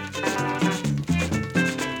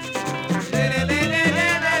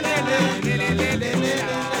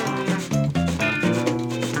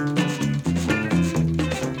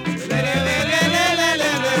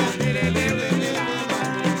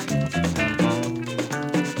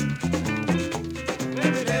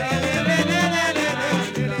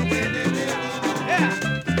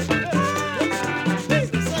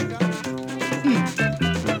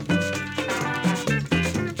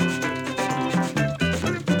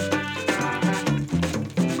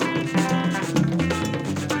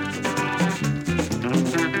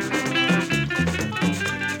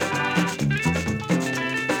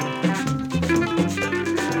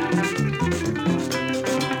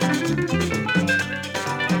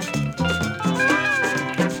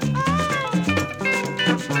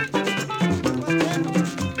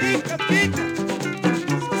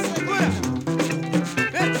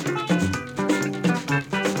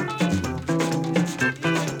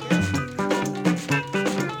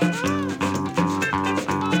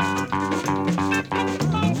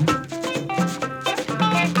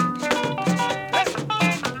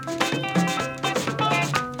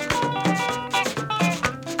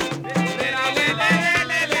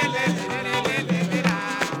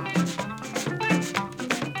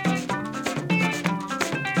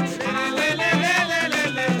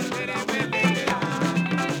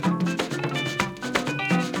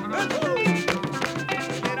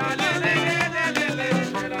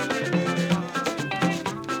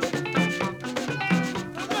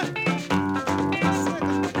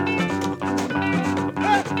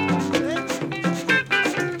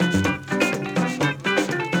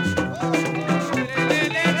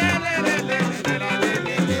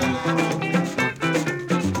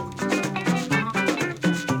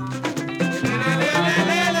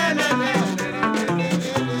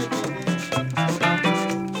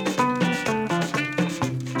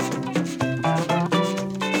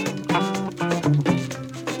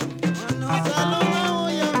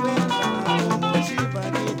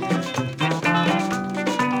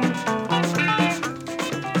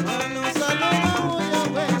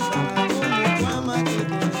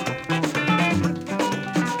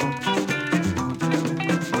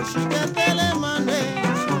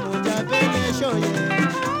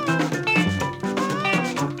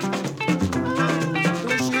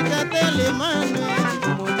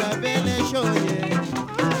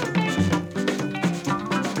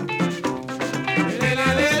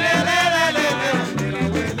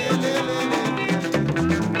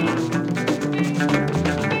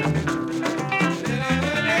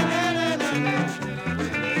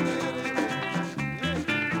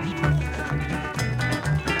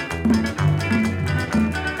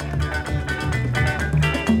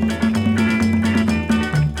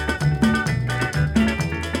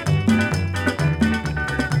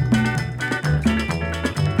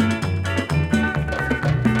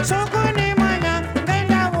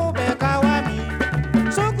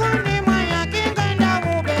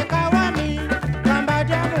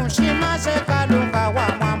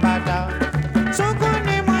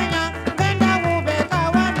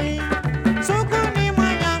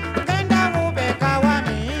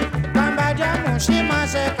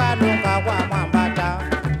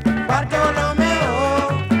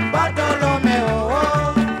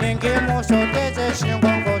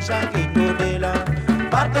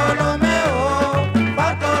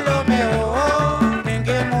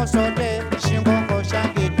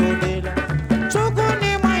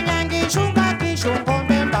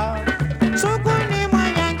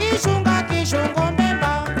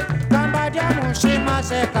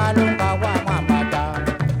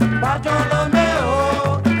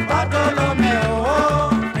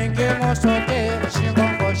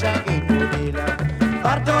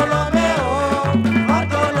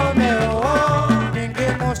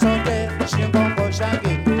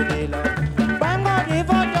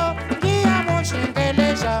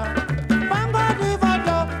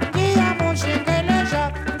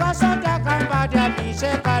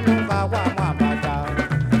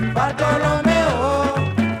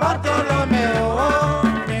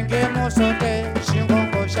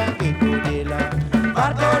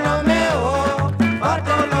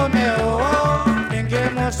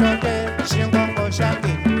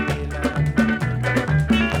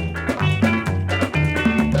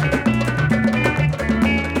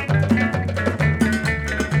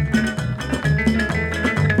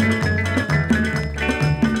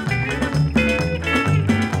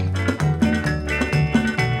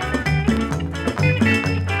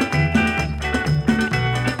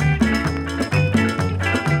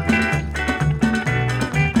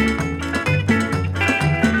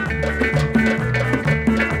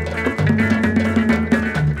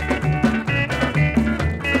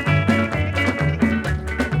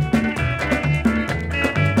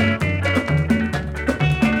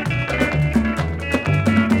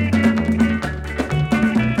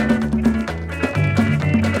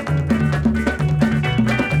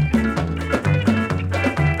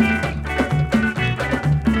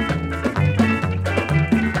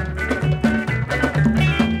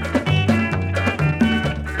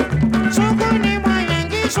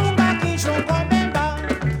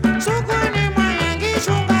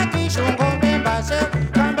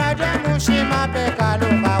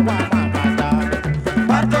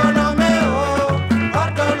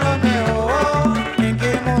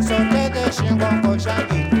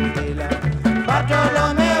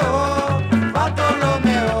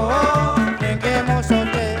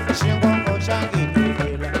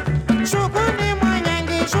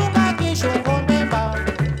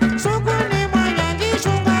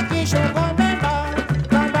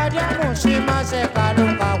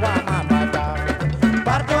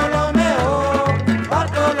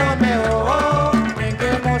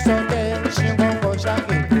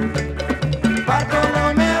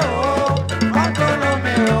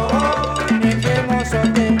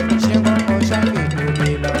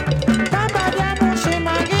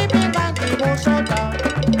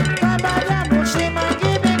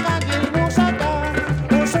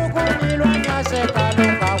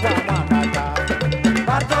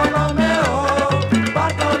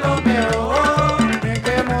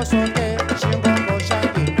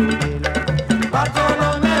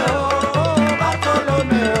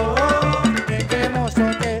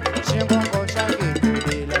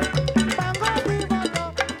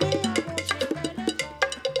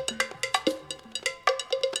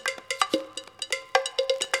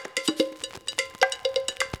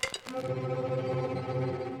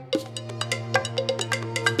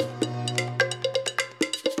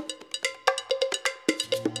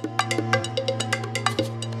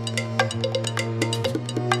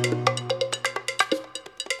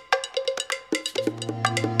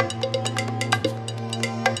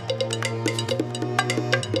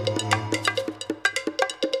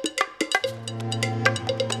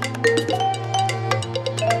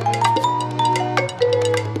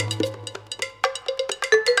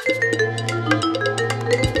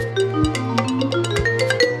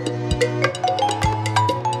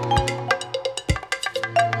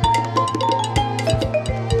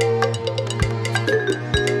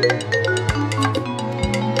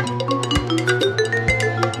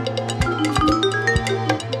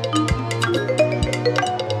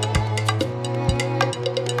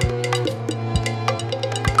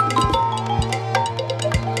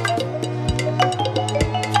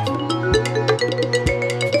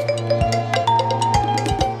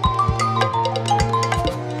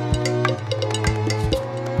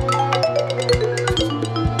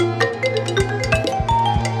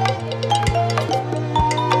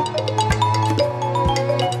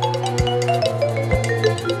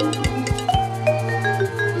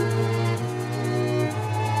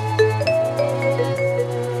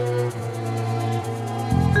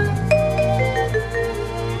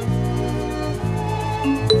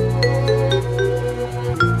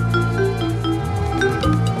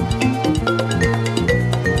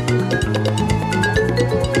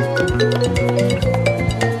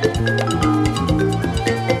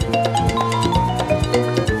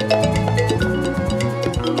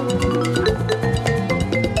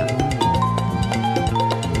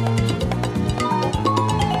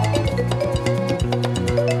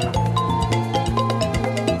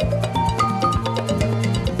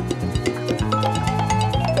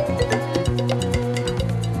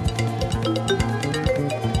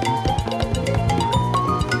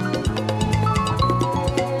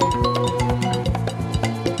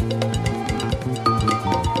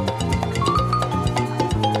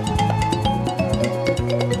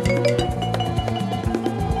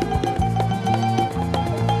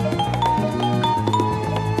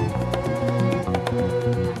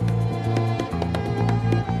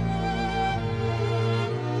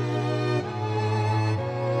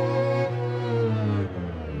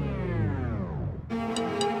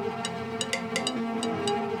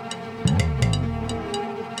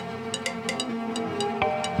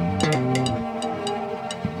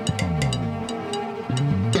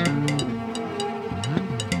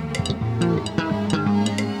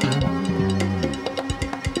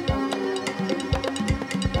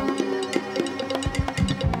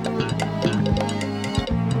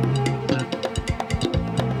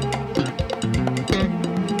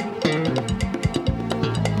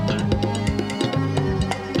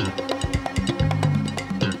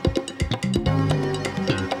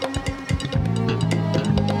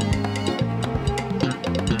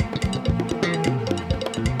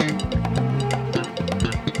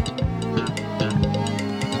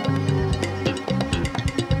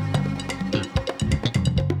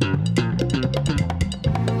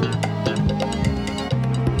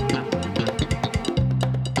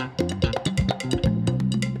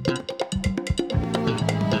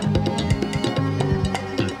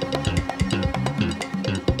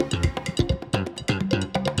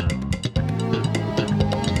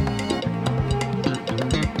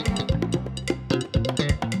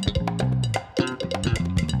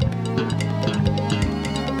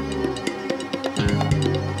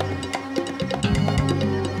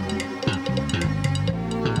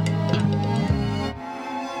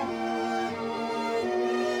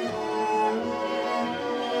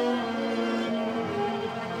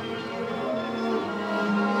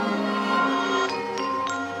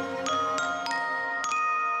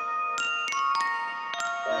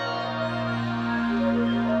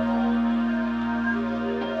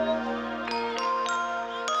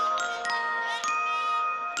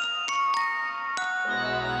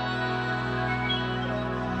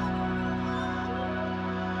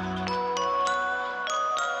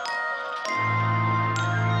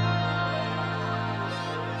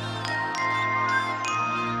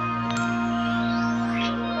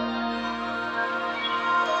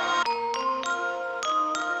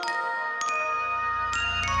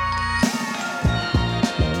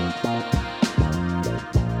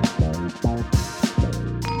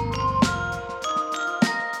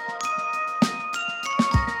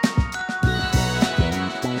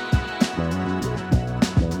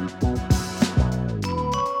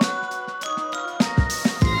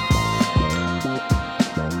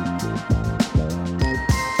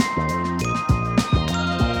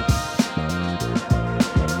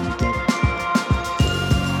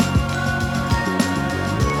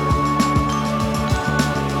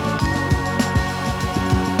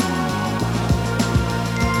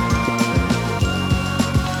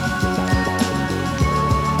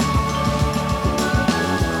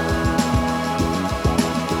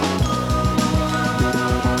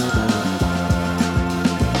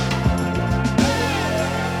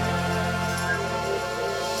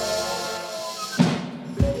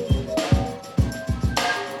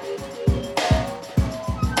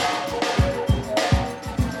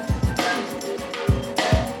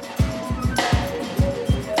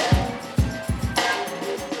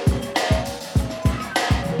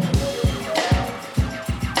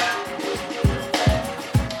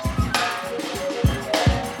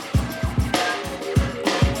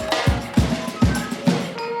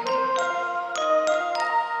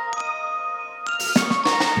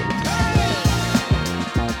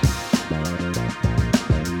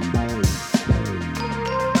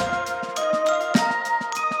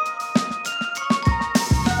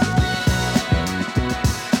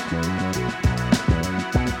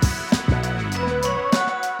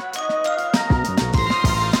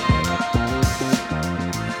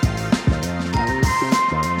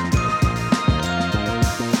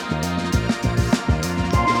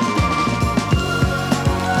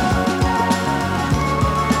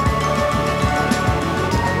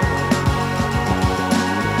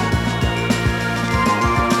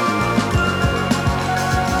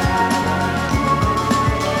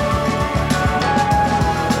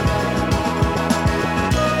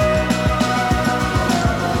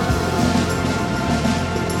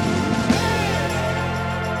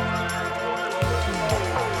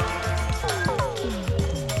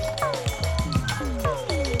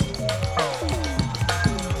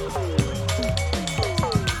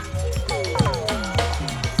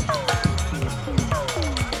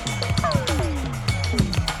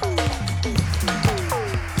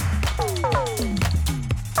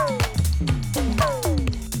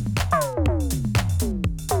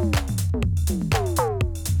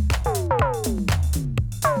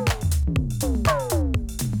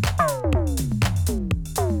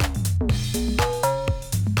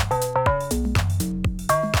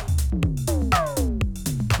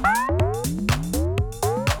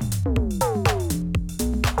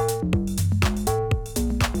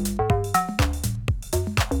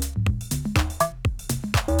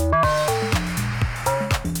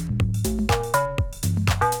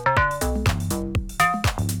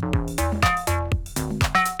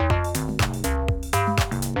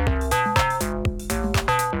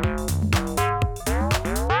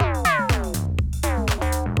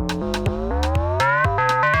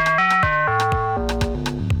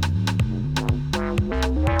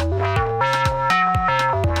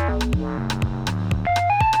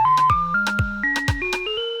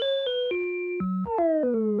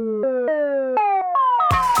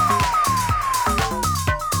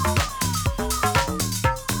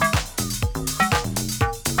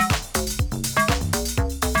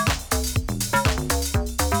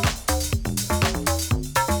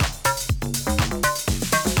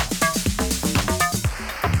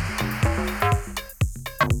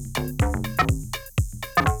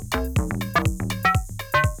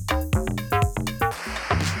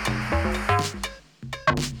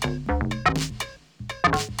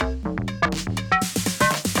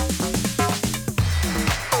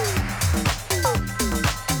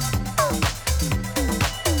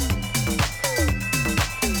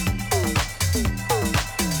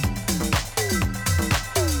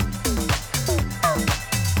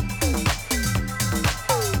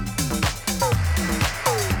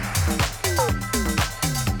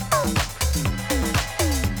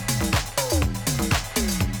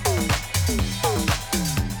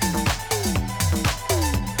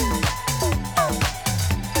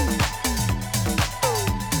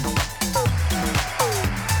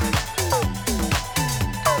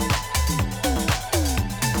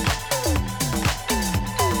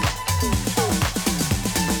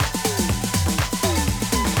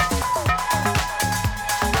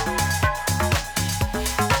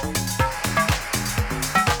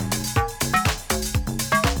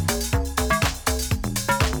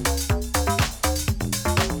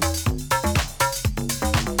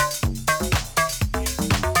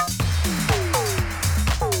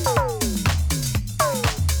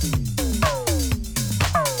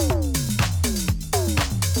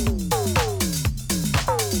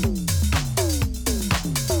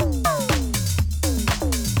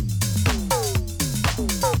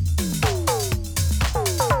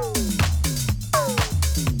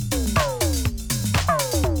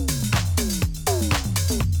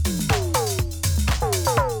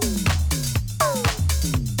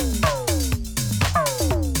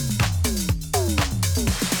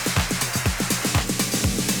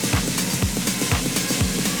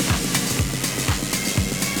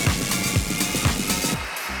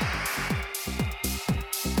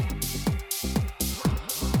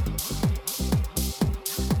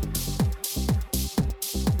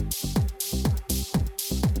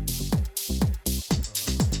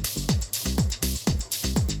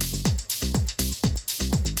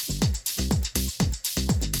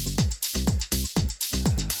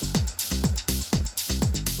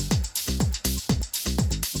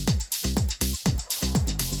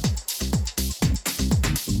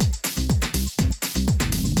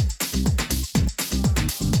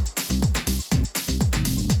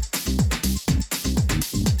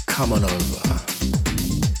 Come on over.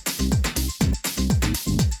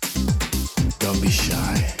 Don't be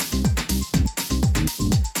shy.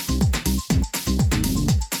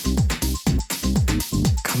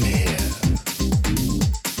 Come here.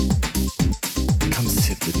 Come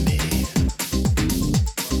sit with me.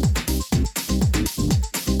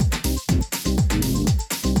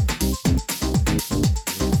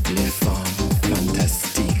 Les femmes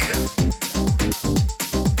fantastiques.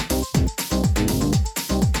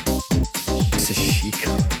 C'est chic.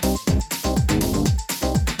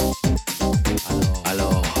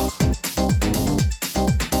 Alors,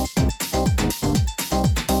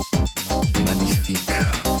 magnifique.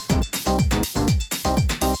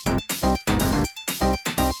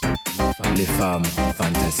 Les femmes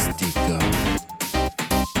fantastiques.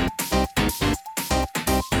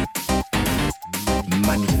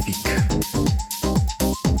 Magnifique.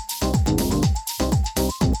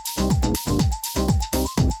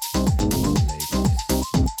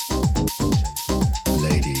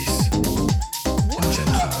 Ladies and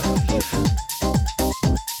gentlemen,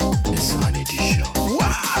 it's Honey D Show.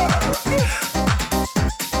 Work.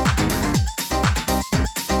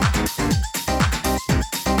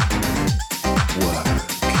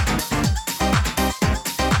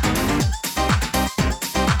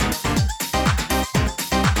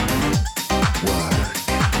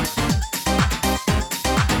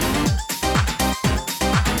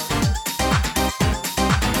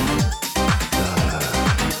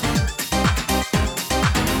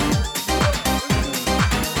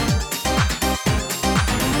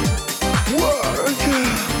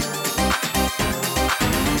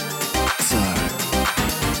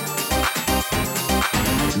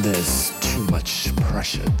 There's too much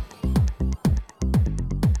pressure.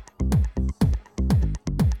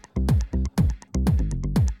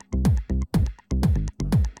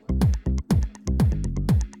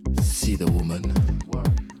 See the woman.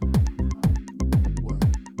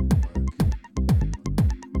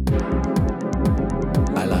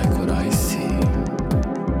 I like what I see.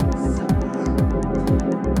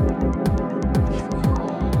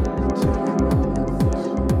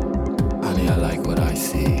 Honey, I like what I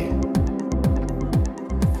see.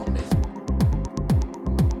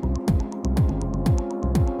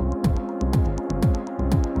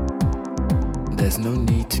 There's no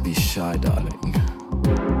need to be shy, darling.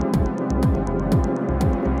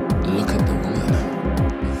 Look at the woman.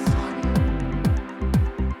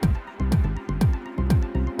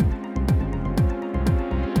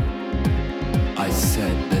 I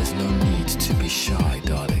said there's no need to be shy,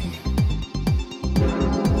 darling.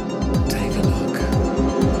 Take a look.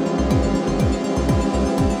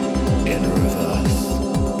 In reverse.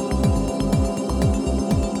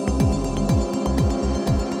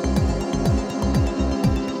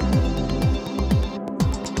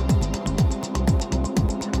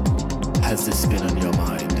 Has this been on your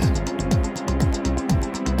mind?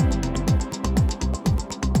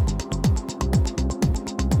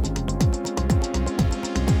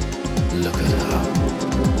 Look at her.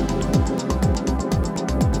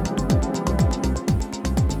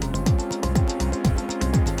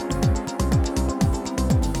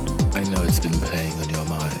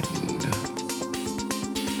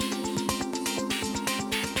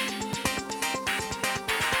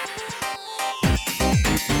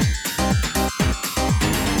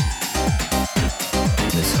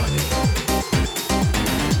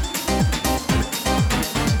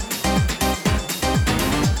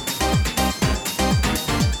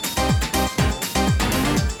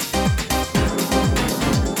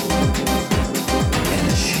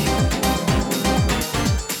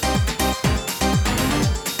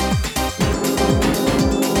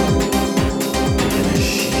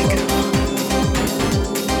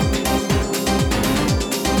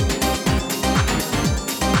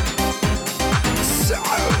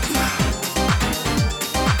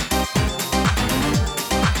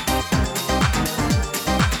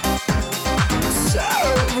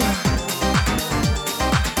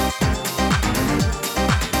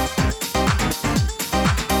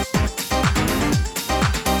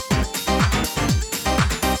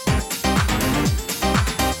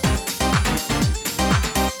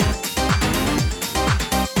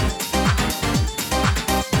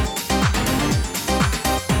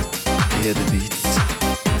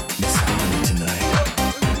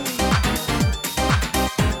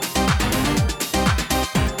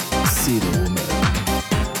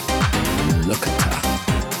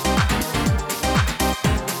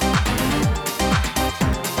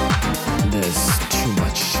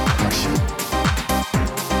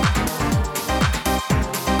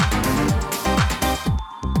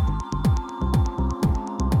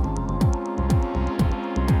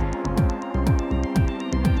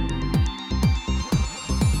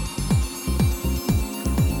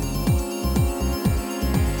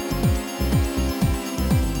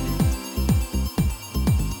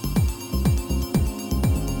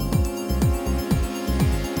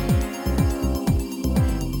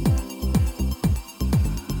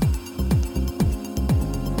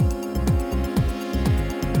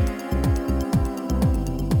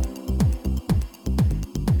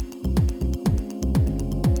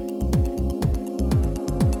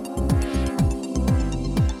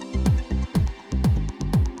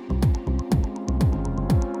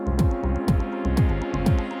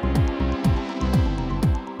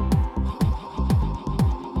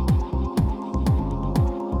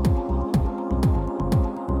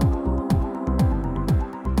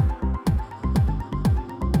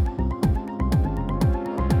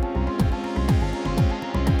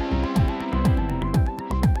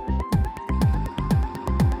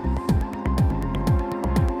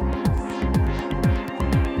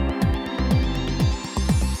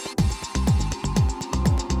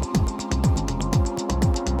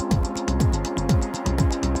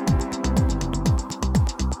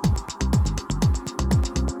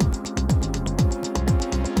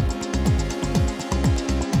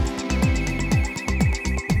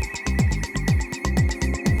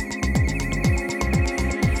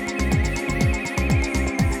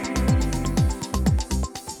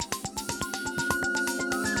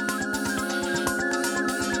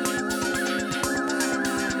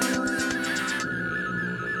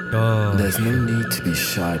 There's no need to be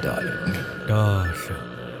shy, darling. Dosho.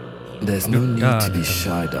 There's no need to be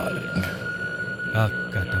shy, darling.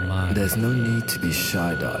 Akatamani. There's no need to be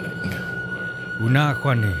shy, darling.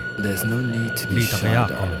 Unakwani. There's no need to be shy,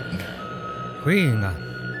 darling. Quinga.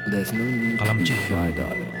 There's no need to be shy,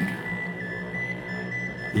 darling.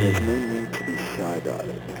 There's no need to be shy,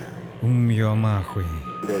 darling. Yomakwi.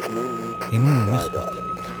 There's no need to be shy, darling.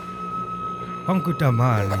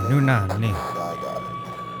 Pankutamani. Nunani.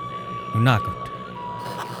 Nunakot.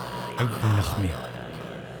 Agunakmi.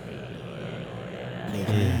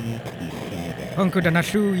 Pankuta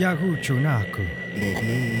nashu yahu chunaku.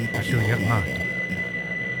 Nashu yagmatu.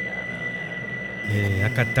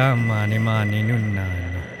 Akatama ni mani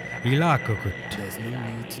nunano. Ilakukut. There's no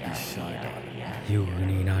need to be shy, darling.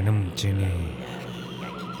 Yuni nanum chini.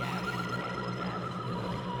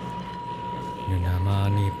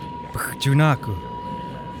 Nunamani pchunaku.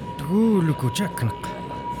 Tuluku chaknak.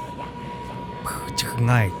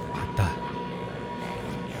 Pchngai ata.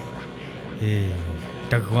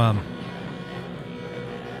 Tagwam.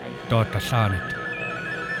 Tota sanet.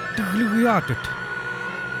 Tuglugiatut.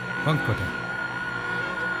 Pankuta.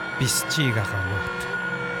 Bischiga kalot.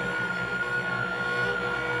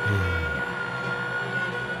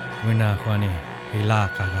 Muna kwani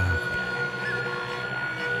ilaka gak.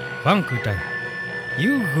 Pankuta.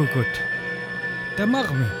 Yuhukut.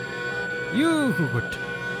 Tamagmi. Yuhukut.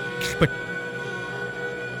 Spit.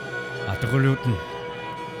 Ataguluten.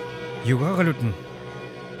 Yugagaluten.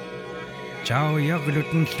 Ciao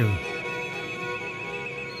yagaluten stu.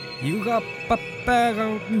 Yuga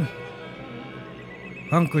papagaluten.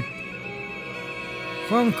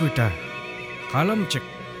 Pankuta. Kalamchik.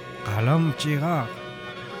 Kalamchiga.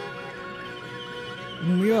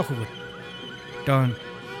 Umyahut. Dan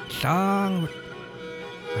sangut.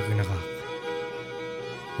 Aginagak.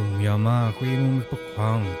 Umyama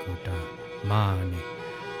kuimumipakwankuta. Mani.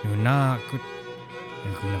 Nunakut.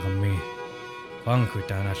 Aginagami.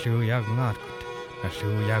 Pankuta nasu yagnakut. Nasu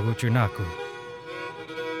yaguchunaku.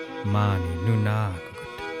 Mani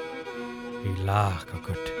nunakut.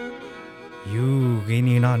 Ilakakut.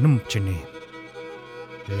 Yugini na numchini.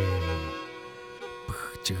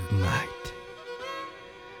 Pchngait.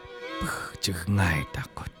 Pchngait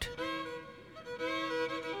akut.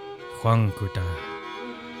 Pankuta.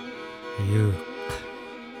 Yuk.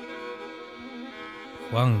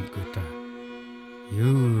 Pankuta.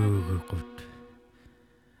 Yugukut.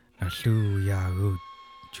 Nasu yagut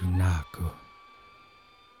chunaku.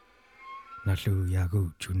 Nasu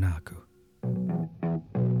yagut chunaku.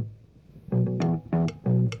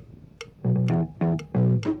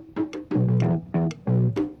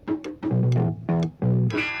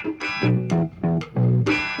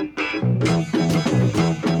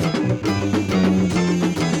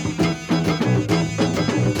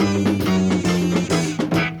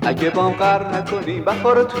 اگه بام قهر نکنی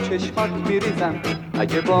بخار تو چشمات میریزم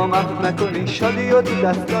اگه بام عفو نکنی شادی و تو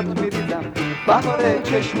دستات میریزم بهار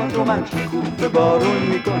چشماتو من شکوفه بارون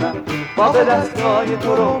میکنم باغ دستای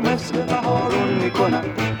تو رو مثل بهارون میکنم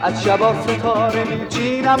از شبا ستاره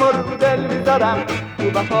میچینم و رو دل میذارم تو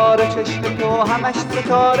بهار چشم تو همش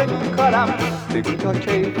ستاره میکارم بگو تا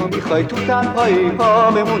کی تو میخوای تو تنهایی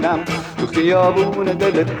ها بمونم تو خیابون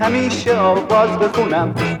دلت همیشه آواز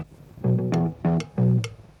بخونم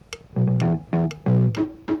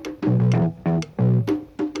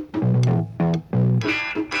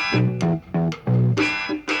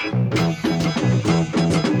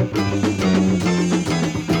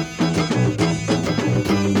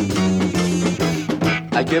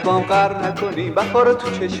اگه بام قهر نکنی بخار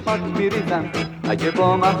تو چشمات میریزم اگه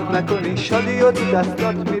بام عفو نکنی شادی و تو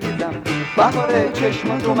دستات میریزم بهار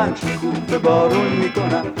چشماتو من شکوفه بارون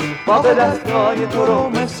میکنم باغ دستای تو رو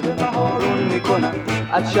مثل بهارون میکنم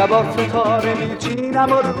از شبا ستاره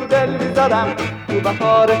میچینم و رو دل میذارم تو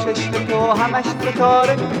بهار چشم تو همش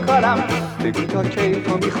ستاره میکارم بگو تا کی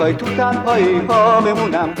تو میخوای تو تنهایی ها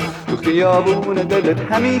بمونم تو خیابون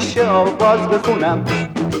دلت همیشه آواز بخونم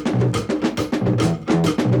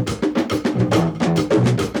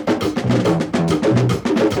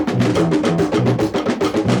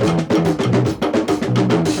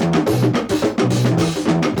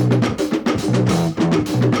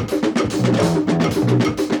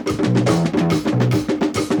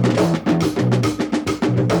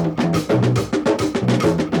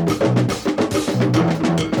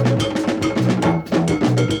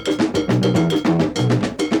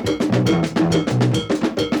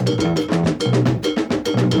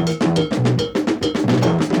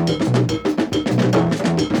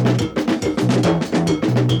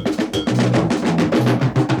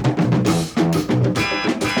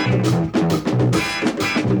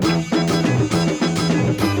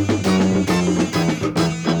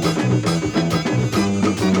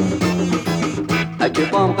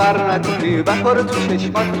بام قر نکنی بهار تو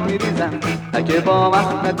چشمات میریزم اگه بام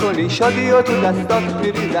عهد نکنی شادی و تو دستات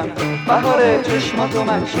میریزم بهار چشماتو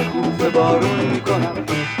من شکوفه بارون میکنم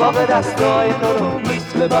باغ دستای تو رو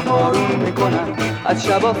مثل بهارون میکنم از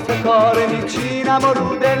شبا ستاره میچینم و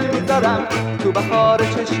رو دل میذارم تو بهار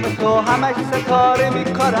چشم تو همش ستاره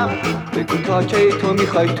میکارم بگو تا کی تو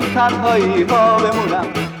میخوای تو تنهایی ها بمونم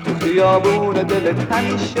تو خیابون دلت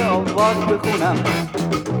همیشه آواز بخونم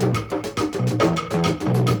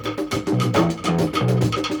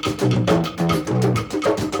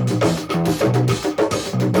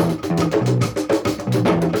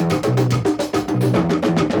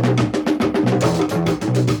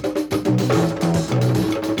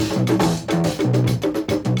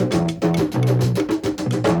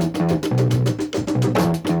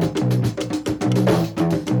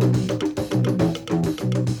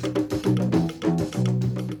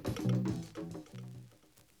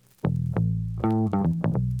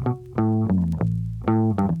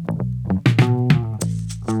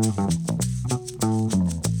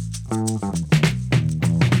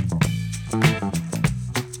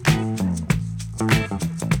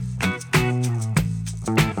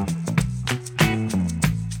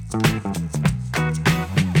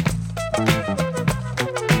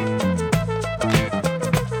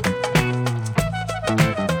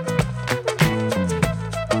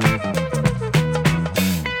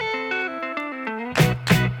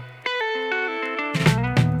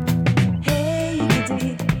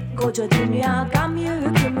Koca dünya gam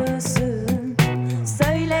yükü müsün?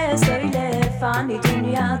 Söyle söyle fani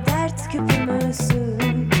dünya dert küpü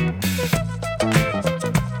müsün?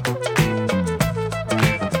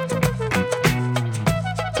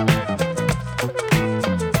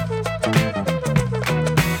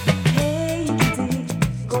 Hey gidi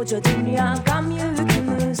koca dünya gam yükü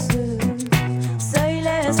müsün?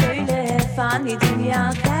 Söyle söyle fani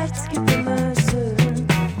dünya dert küpü müsün?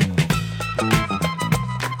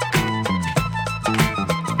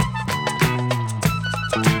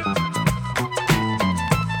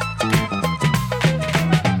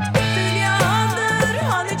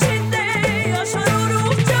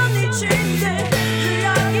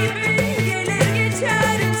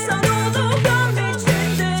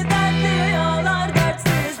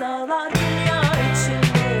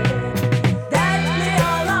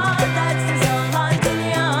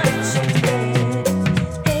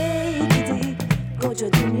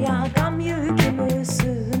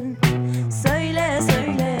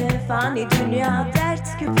 Dünya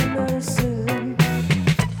dert küpü müsün?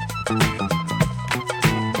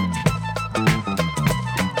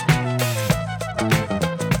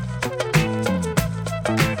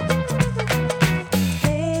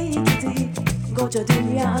 Hey gidi koca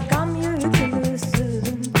dünya gam yükü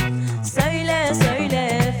müsün? Söyle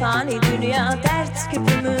söyle fani dünya dert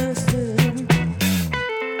küpü müsün?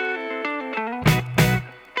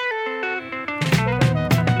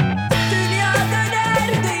 Dünya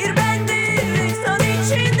döner değirmendir insan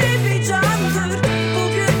içinde bir can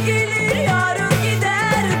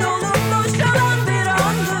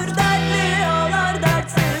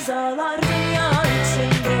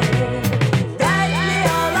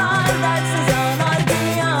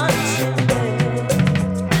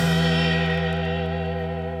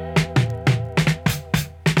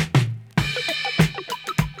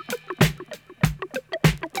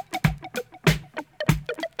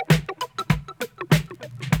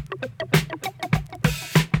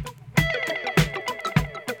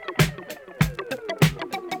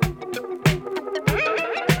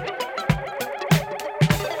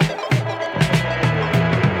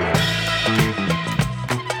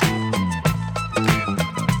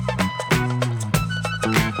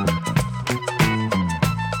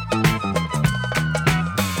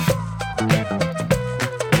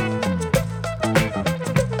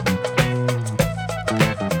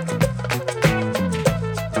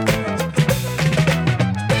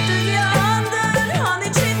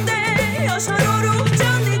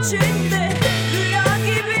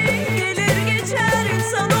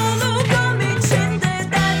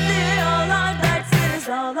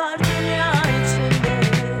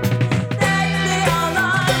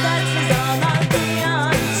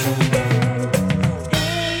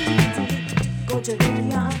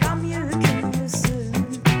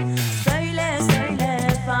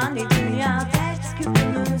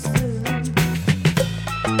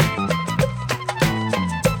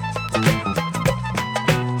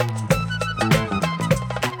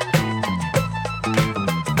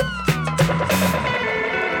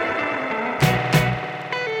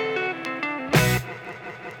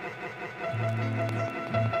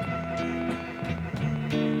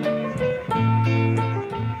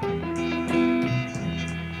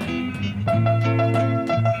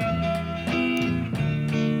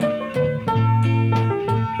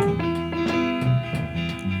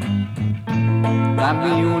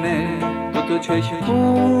غم میونه دو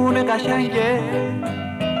چشمون قشنگه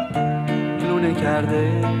لونه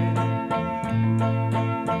کرده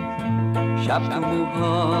شب تو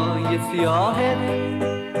موهای سیاهت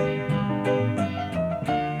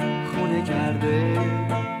خونه کرده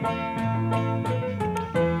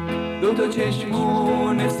دو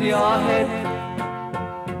چشمون سیاهت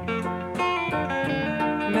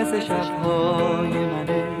مثل شبهای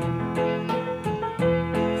منه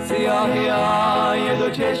سیاهی های دو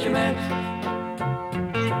چشمت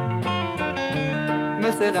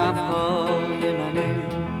مثل غمهای منه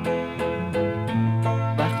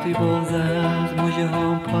وقتی بغض از مژه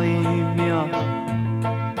هم پایین میاد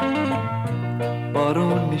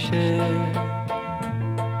بارون میشه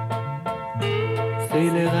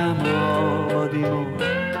سیل غم آبادیمو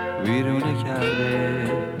ویرونه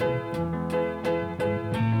کرده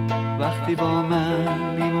وقتی با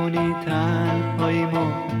من میمونی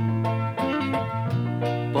تنهاییمو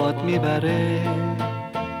باد میبره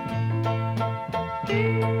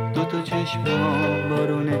دو چشمام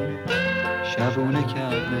بارونه شبونه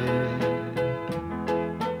کرده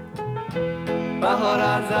بهار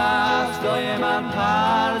از دستای من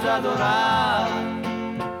پر زد و رفت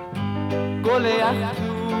گل یخ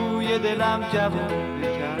توی دلم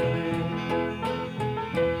جوونه کرده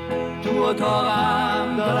تو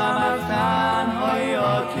اتاقم دارم از تنهایی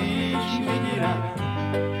آتیش میگیرم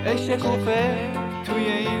عشق کوفه توی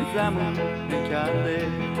این زمونه کرده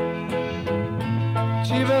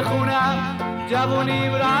چی بخونم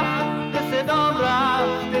جوونیم رفت به صدام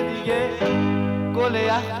رفته دیگه گل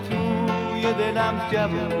یخ توی دلم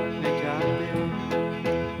جوونه کرده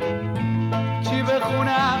چی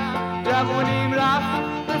بخونم جوونیم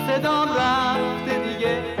رفت به صدام رفته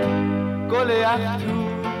دیگه گل یخ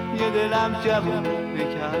توی دلم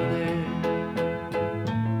جوونه کرده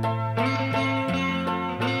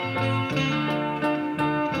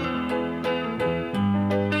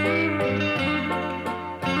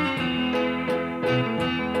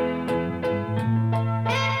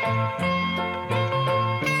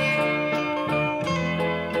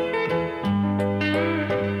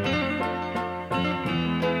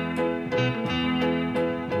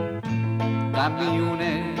غم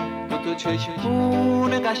میونه دو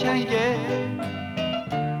چشمون قشنگه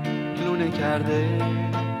لونه کرده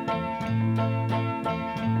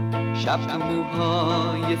شب تو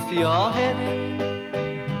موهای سیاهت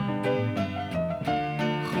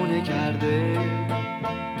خونه کرده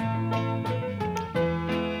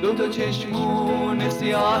دو چشمون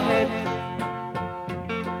سیاهت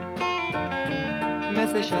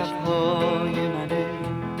مثل شبهای منه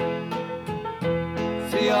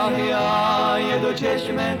سیاهی های دو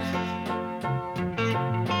چشمت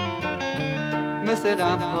مثل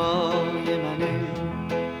غمهای منه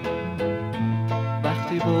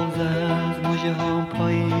وقتی بغض از مژه هم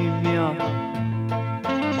پایین میاد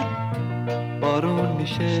بارون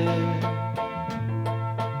میشه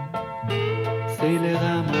سیل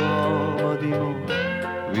غم آبادیمو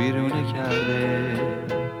ویرونه کرده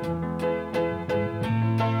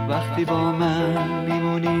وقتی با من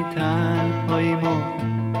میمونی تنهاییمو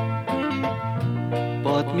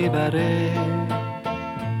باد میبره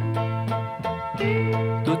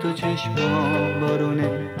دو چشمام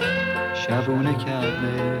بارونه شبونه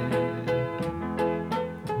کرده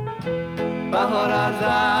بهار از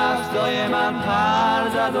دستای من پر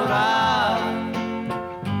زد و رفت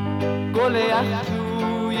گل یخ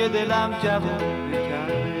توی دلم جوونه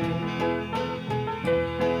کرده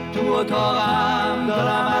تو اتاقم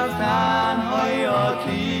دارم از تنهایی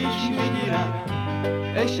آتیش میگیرم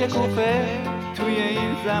عشق کوفه توی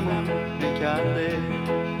این زمونه کرده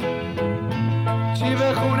چی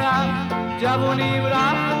بخونم جوونیم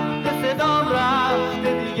رفت به صدام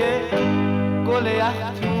رفته دیگه گل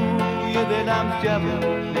یخ توی دلم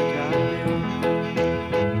جوونه کرده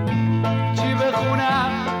چی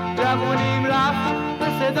بخونم جوونیم رفت به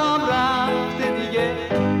صدام رفته دیگه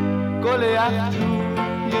گل یخ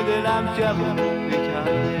توی دلم جوونه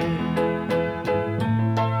کرده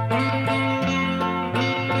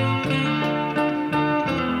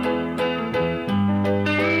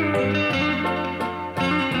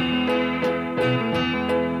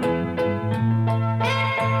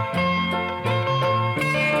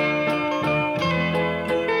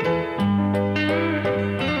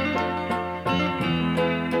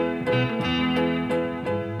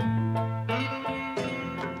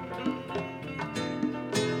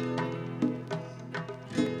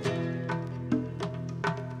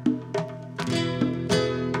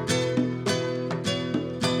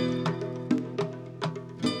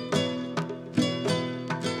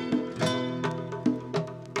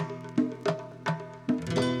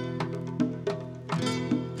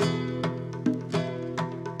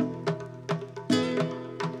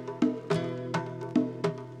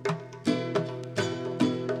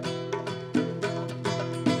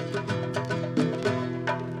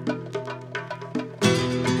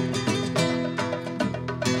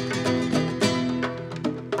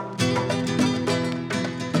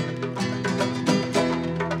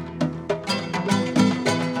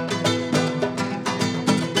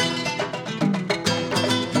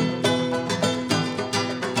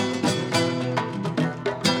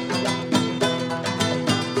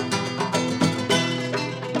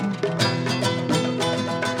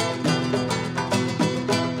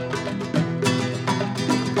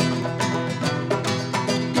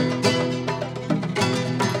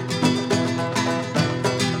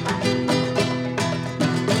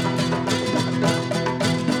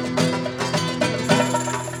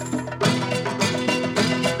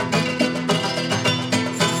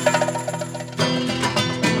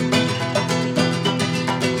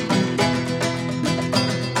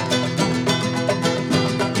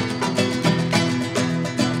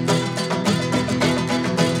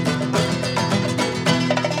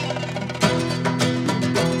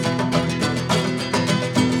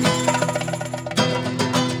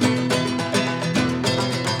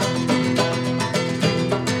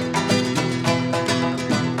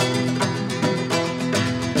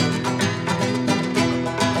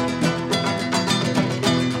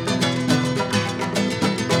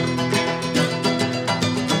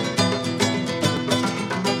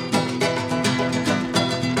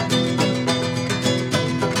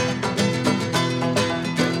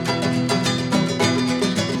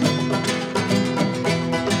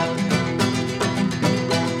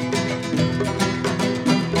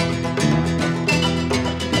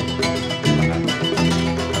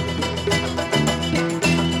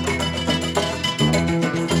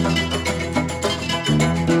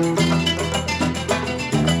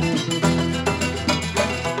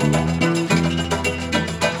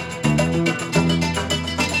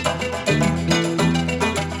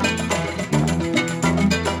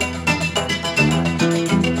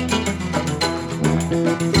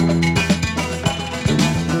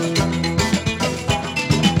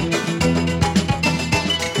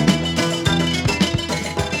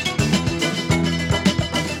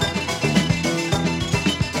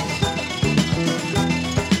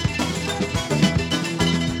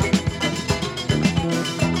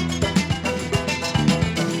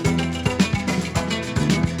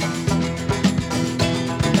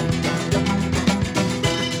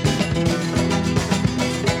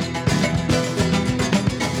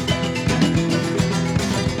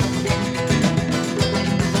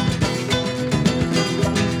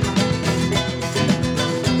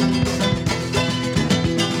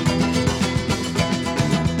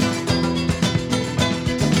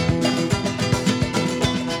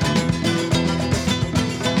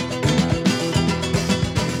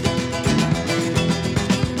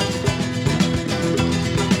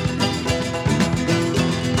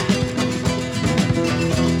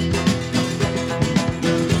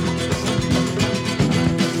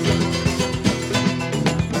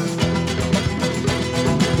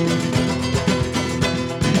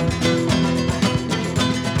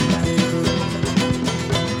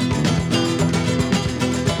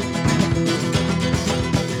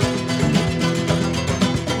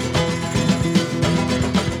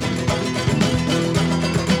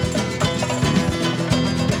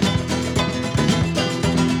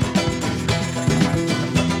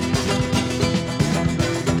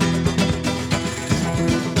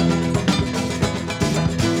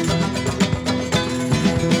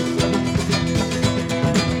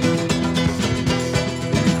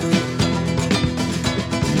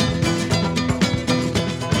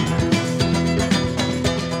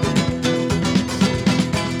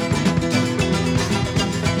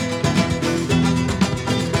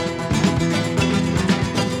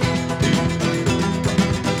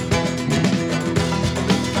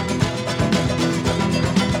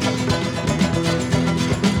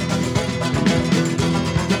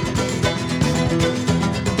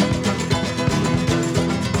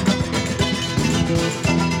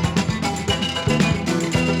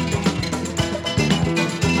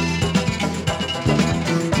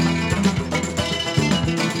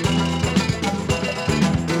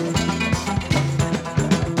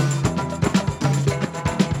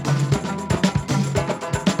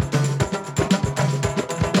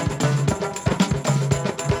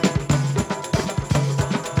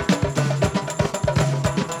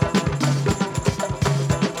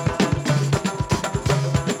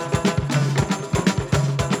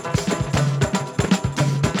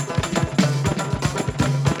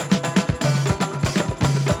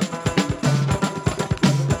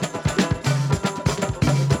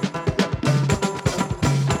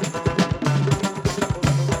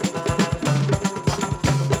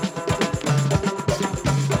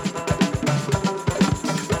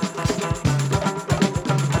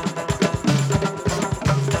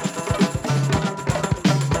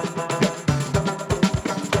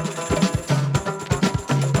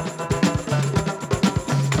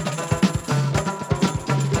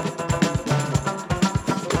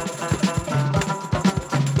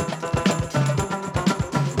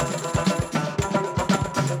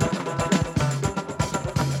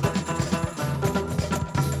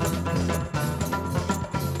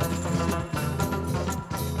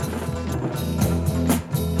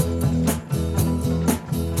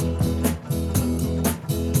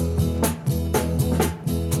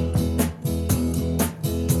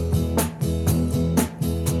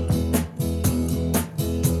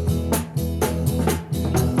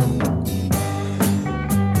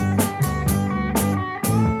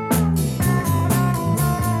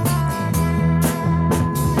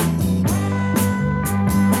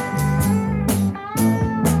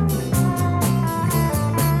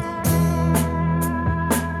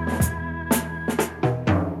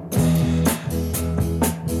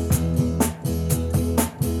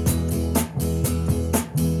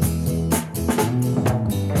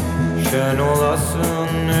Şen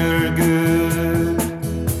olasın ürgüp,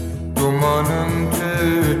 dumanın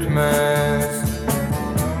tütmez.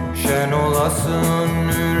 Şen olasın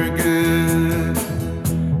ürgüp,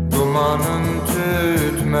 dumanın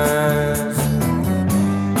tütmez.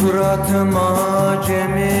 Kıratım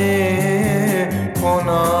acemi,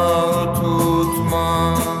 konağı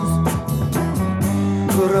tutmaz.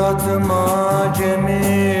 Kıratım acemi,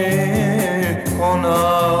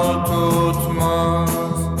 konağı tutmaz.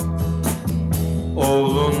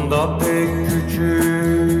 Oğlun da pek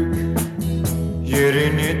küçük,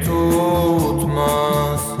 yerini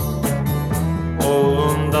tutmaz.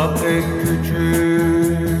 Oğlun da pek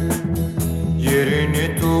küçük,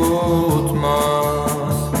 yerini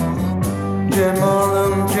tutmaz.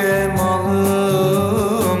 Cemalım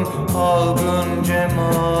cemalım, algın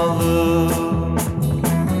cemalım.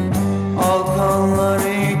 Alkanlar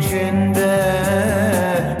içinde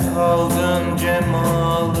kaldın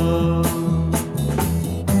cemalım.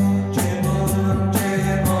 Cemalım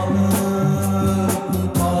cemalım,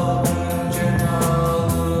 algın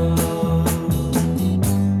cemalım.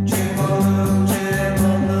 Cemalım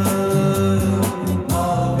cemalım,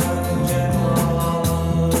 algın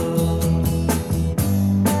cemalım.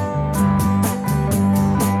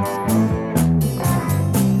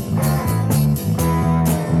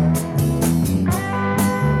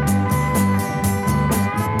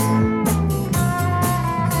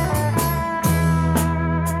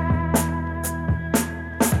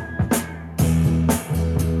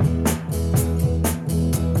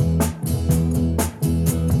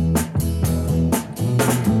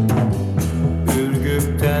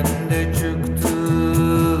 Ürgüp'ten de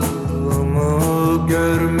çıktığımı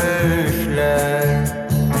görmüşler.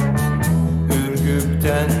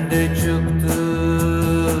 Ürgüp'ten de çıktığımı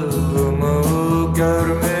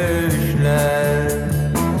görmüşler.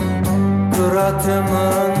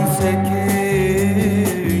 Kıratımın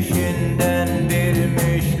sekişinden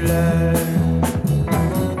bilmişler.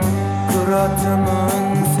 Kıratımın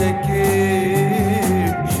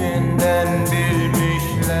sekişinden bilmişler.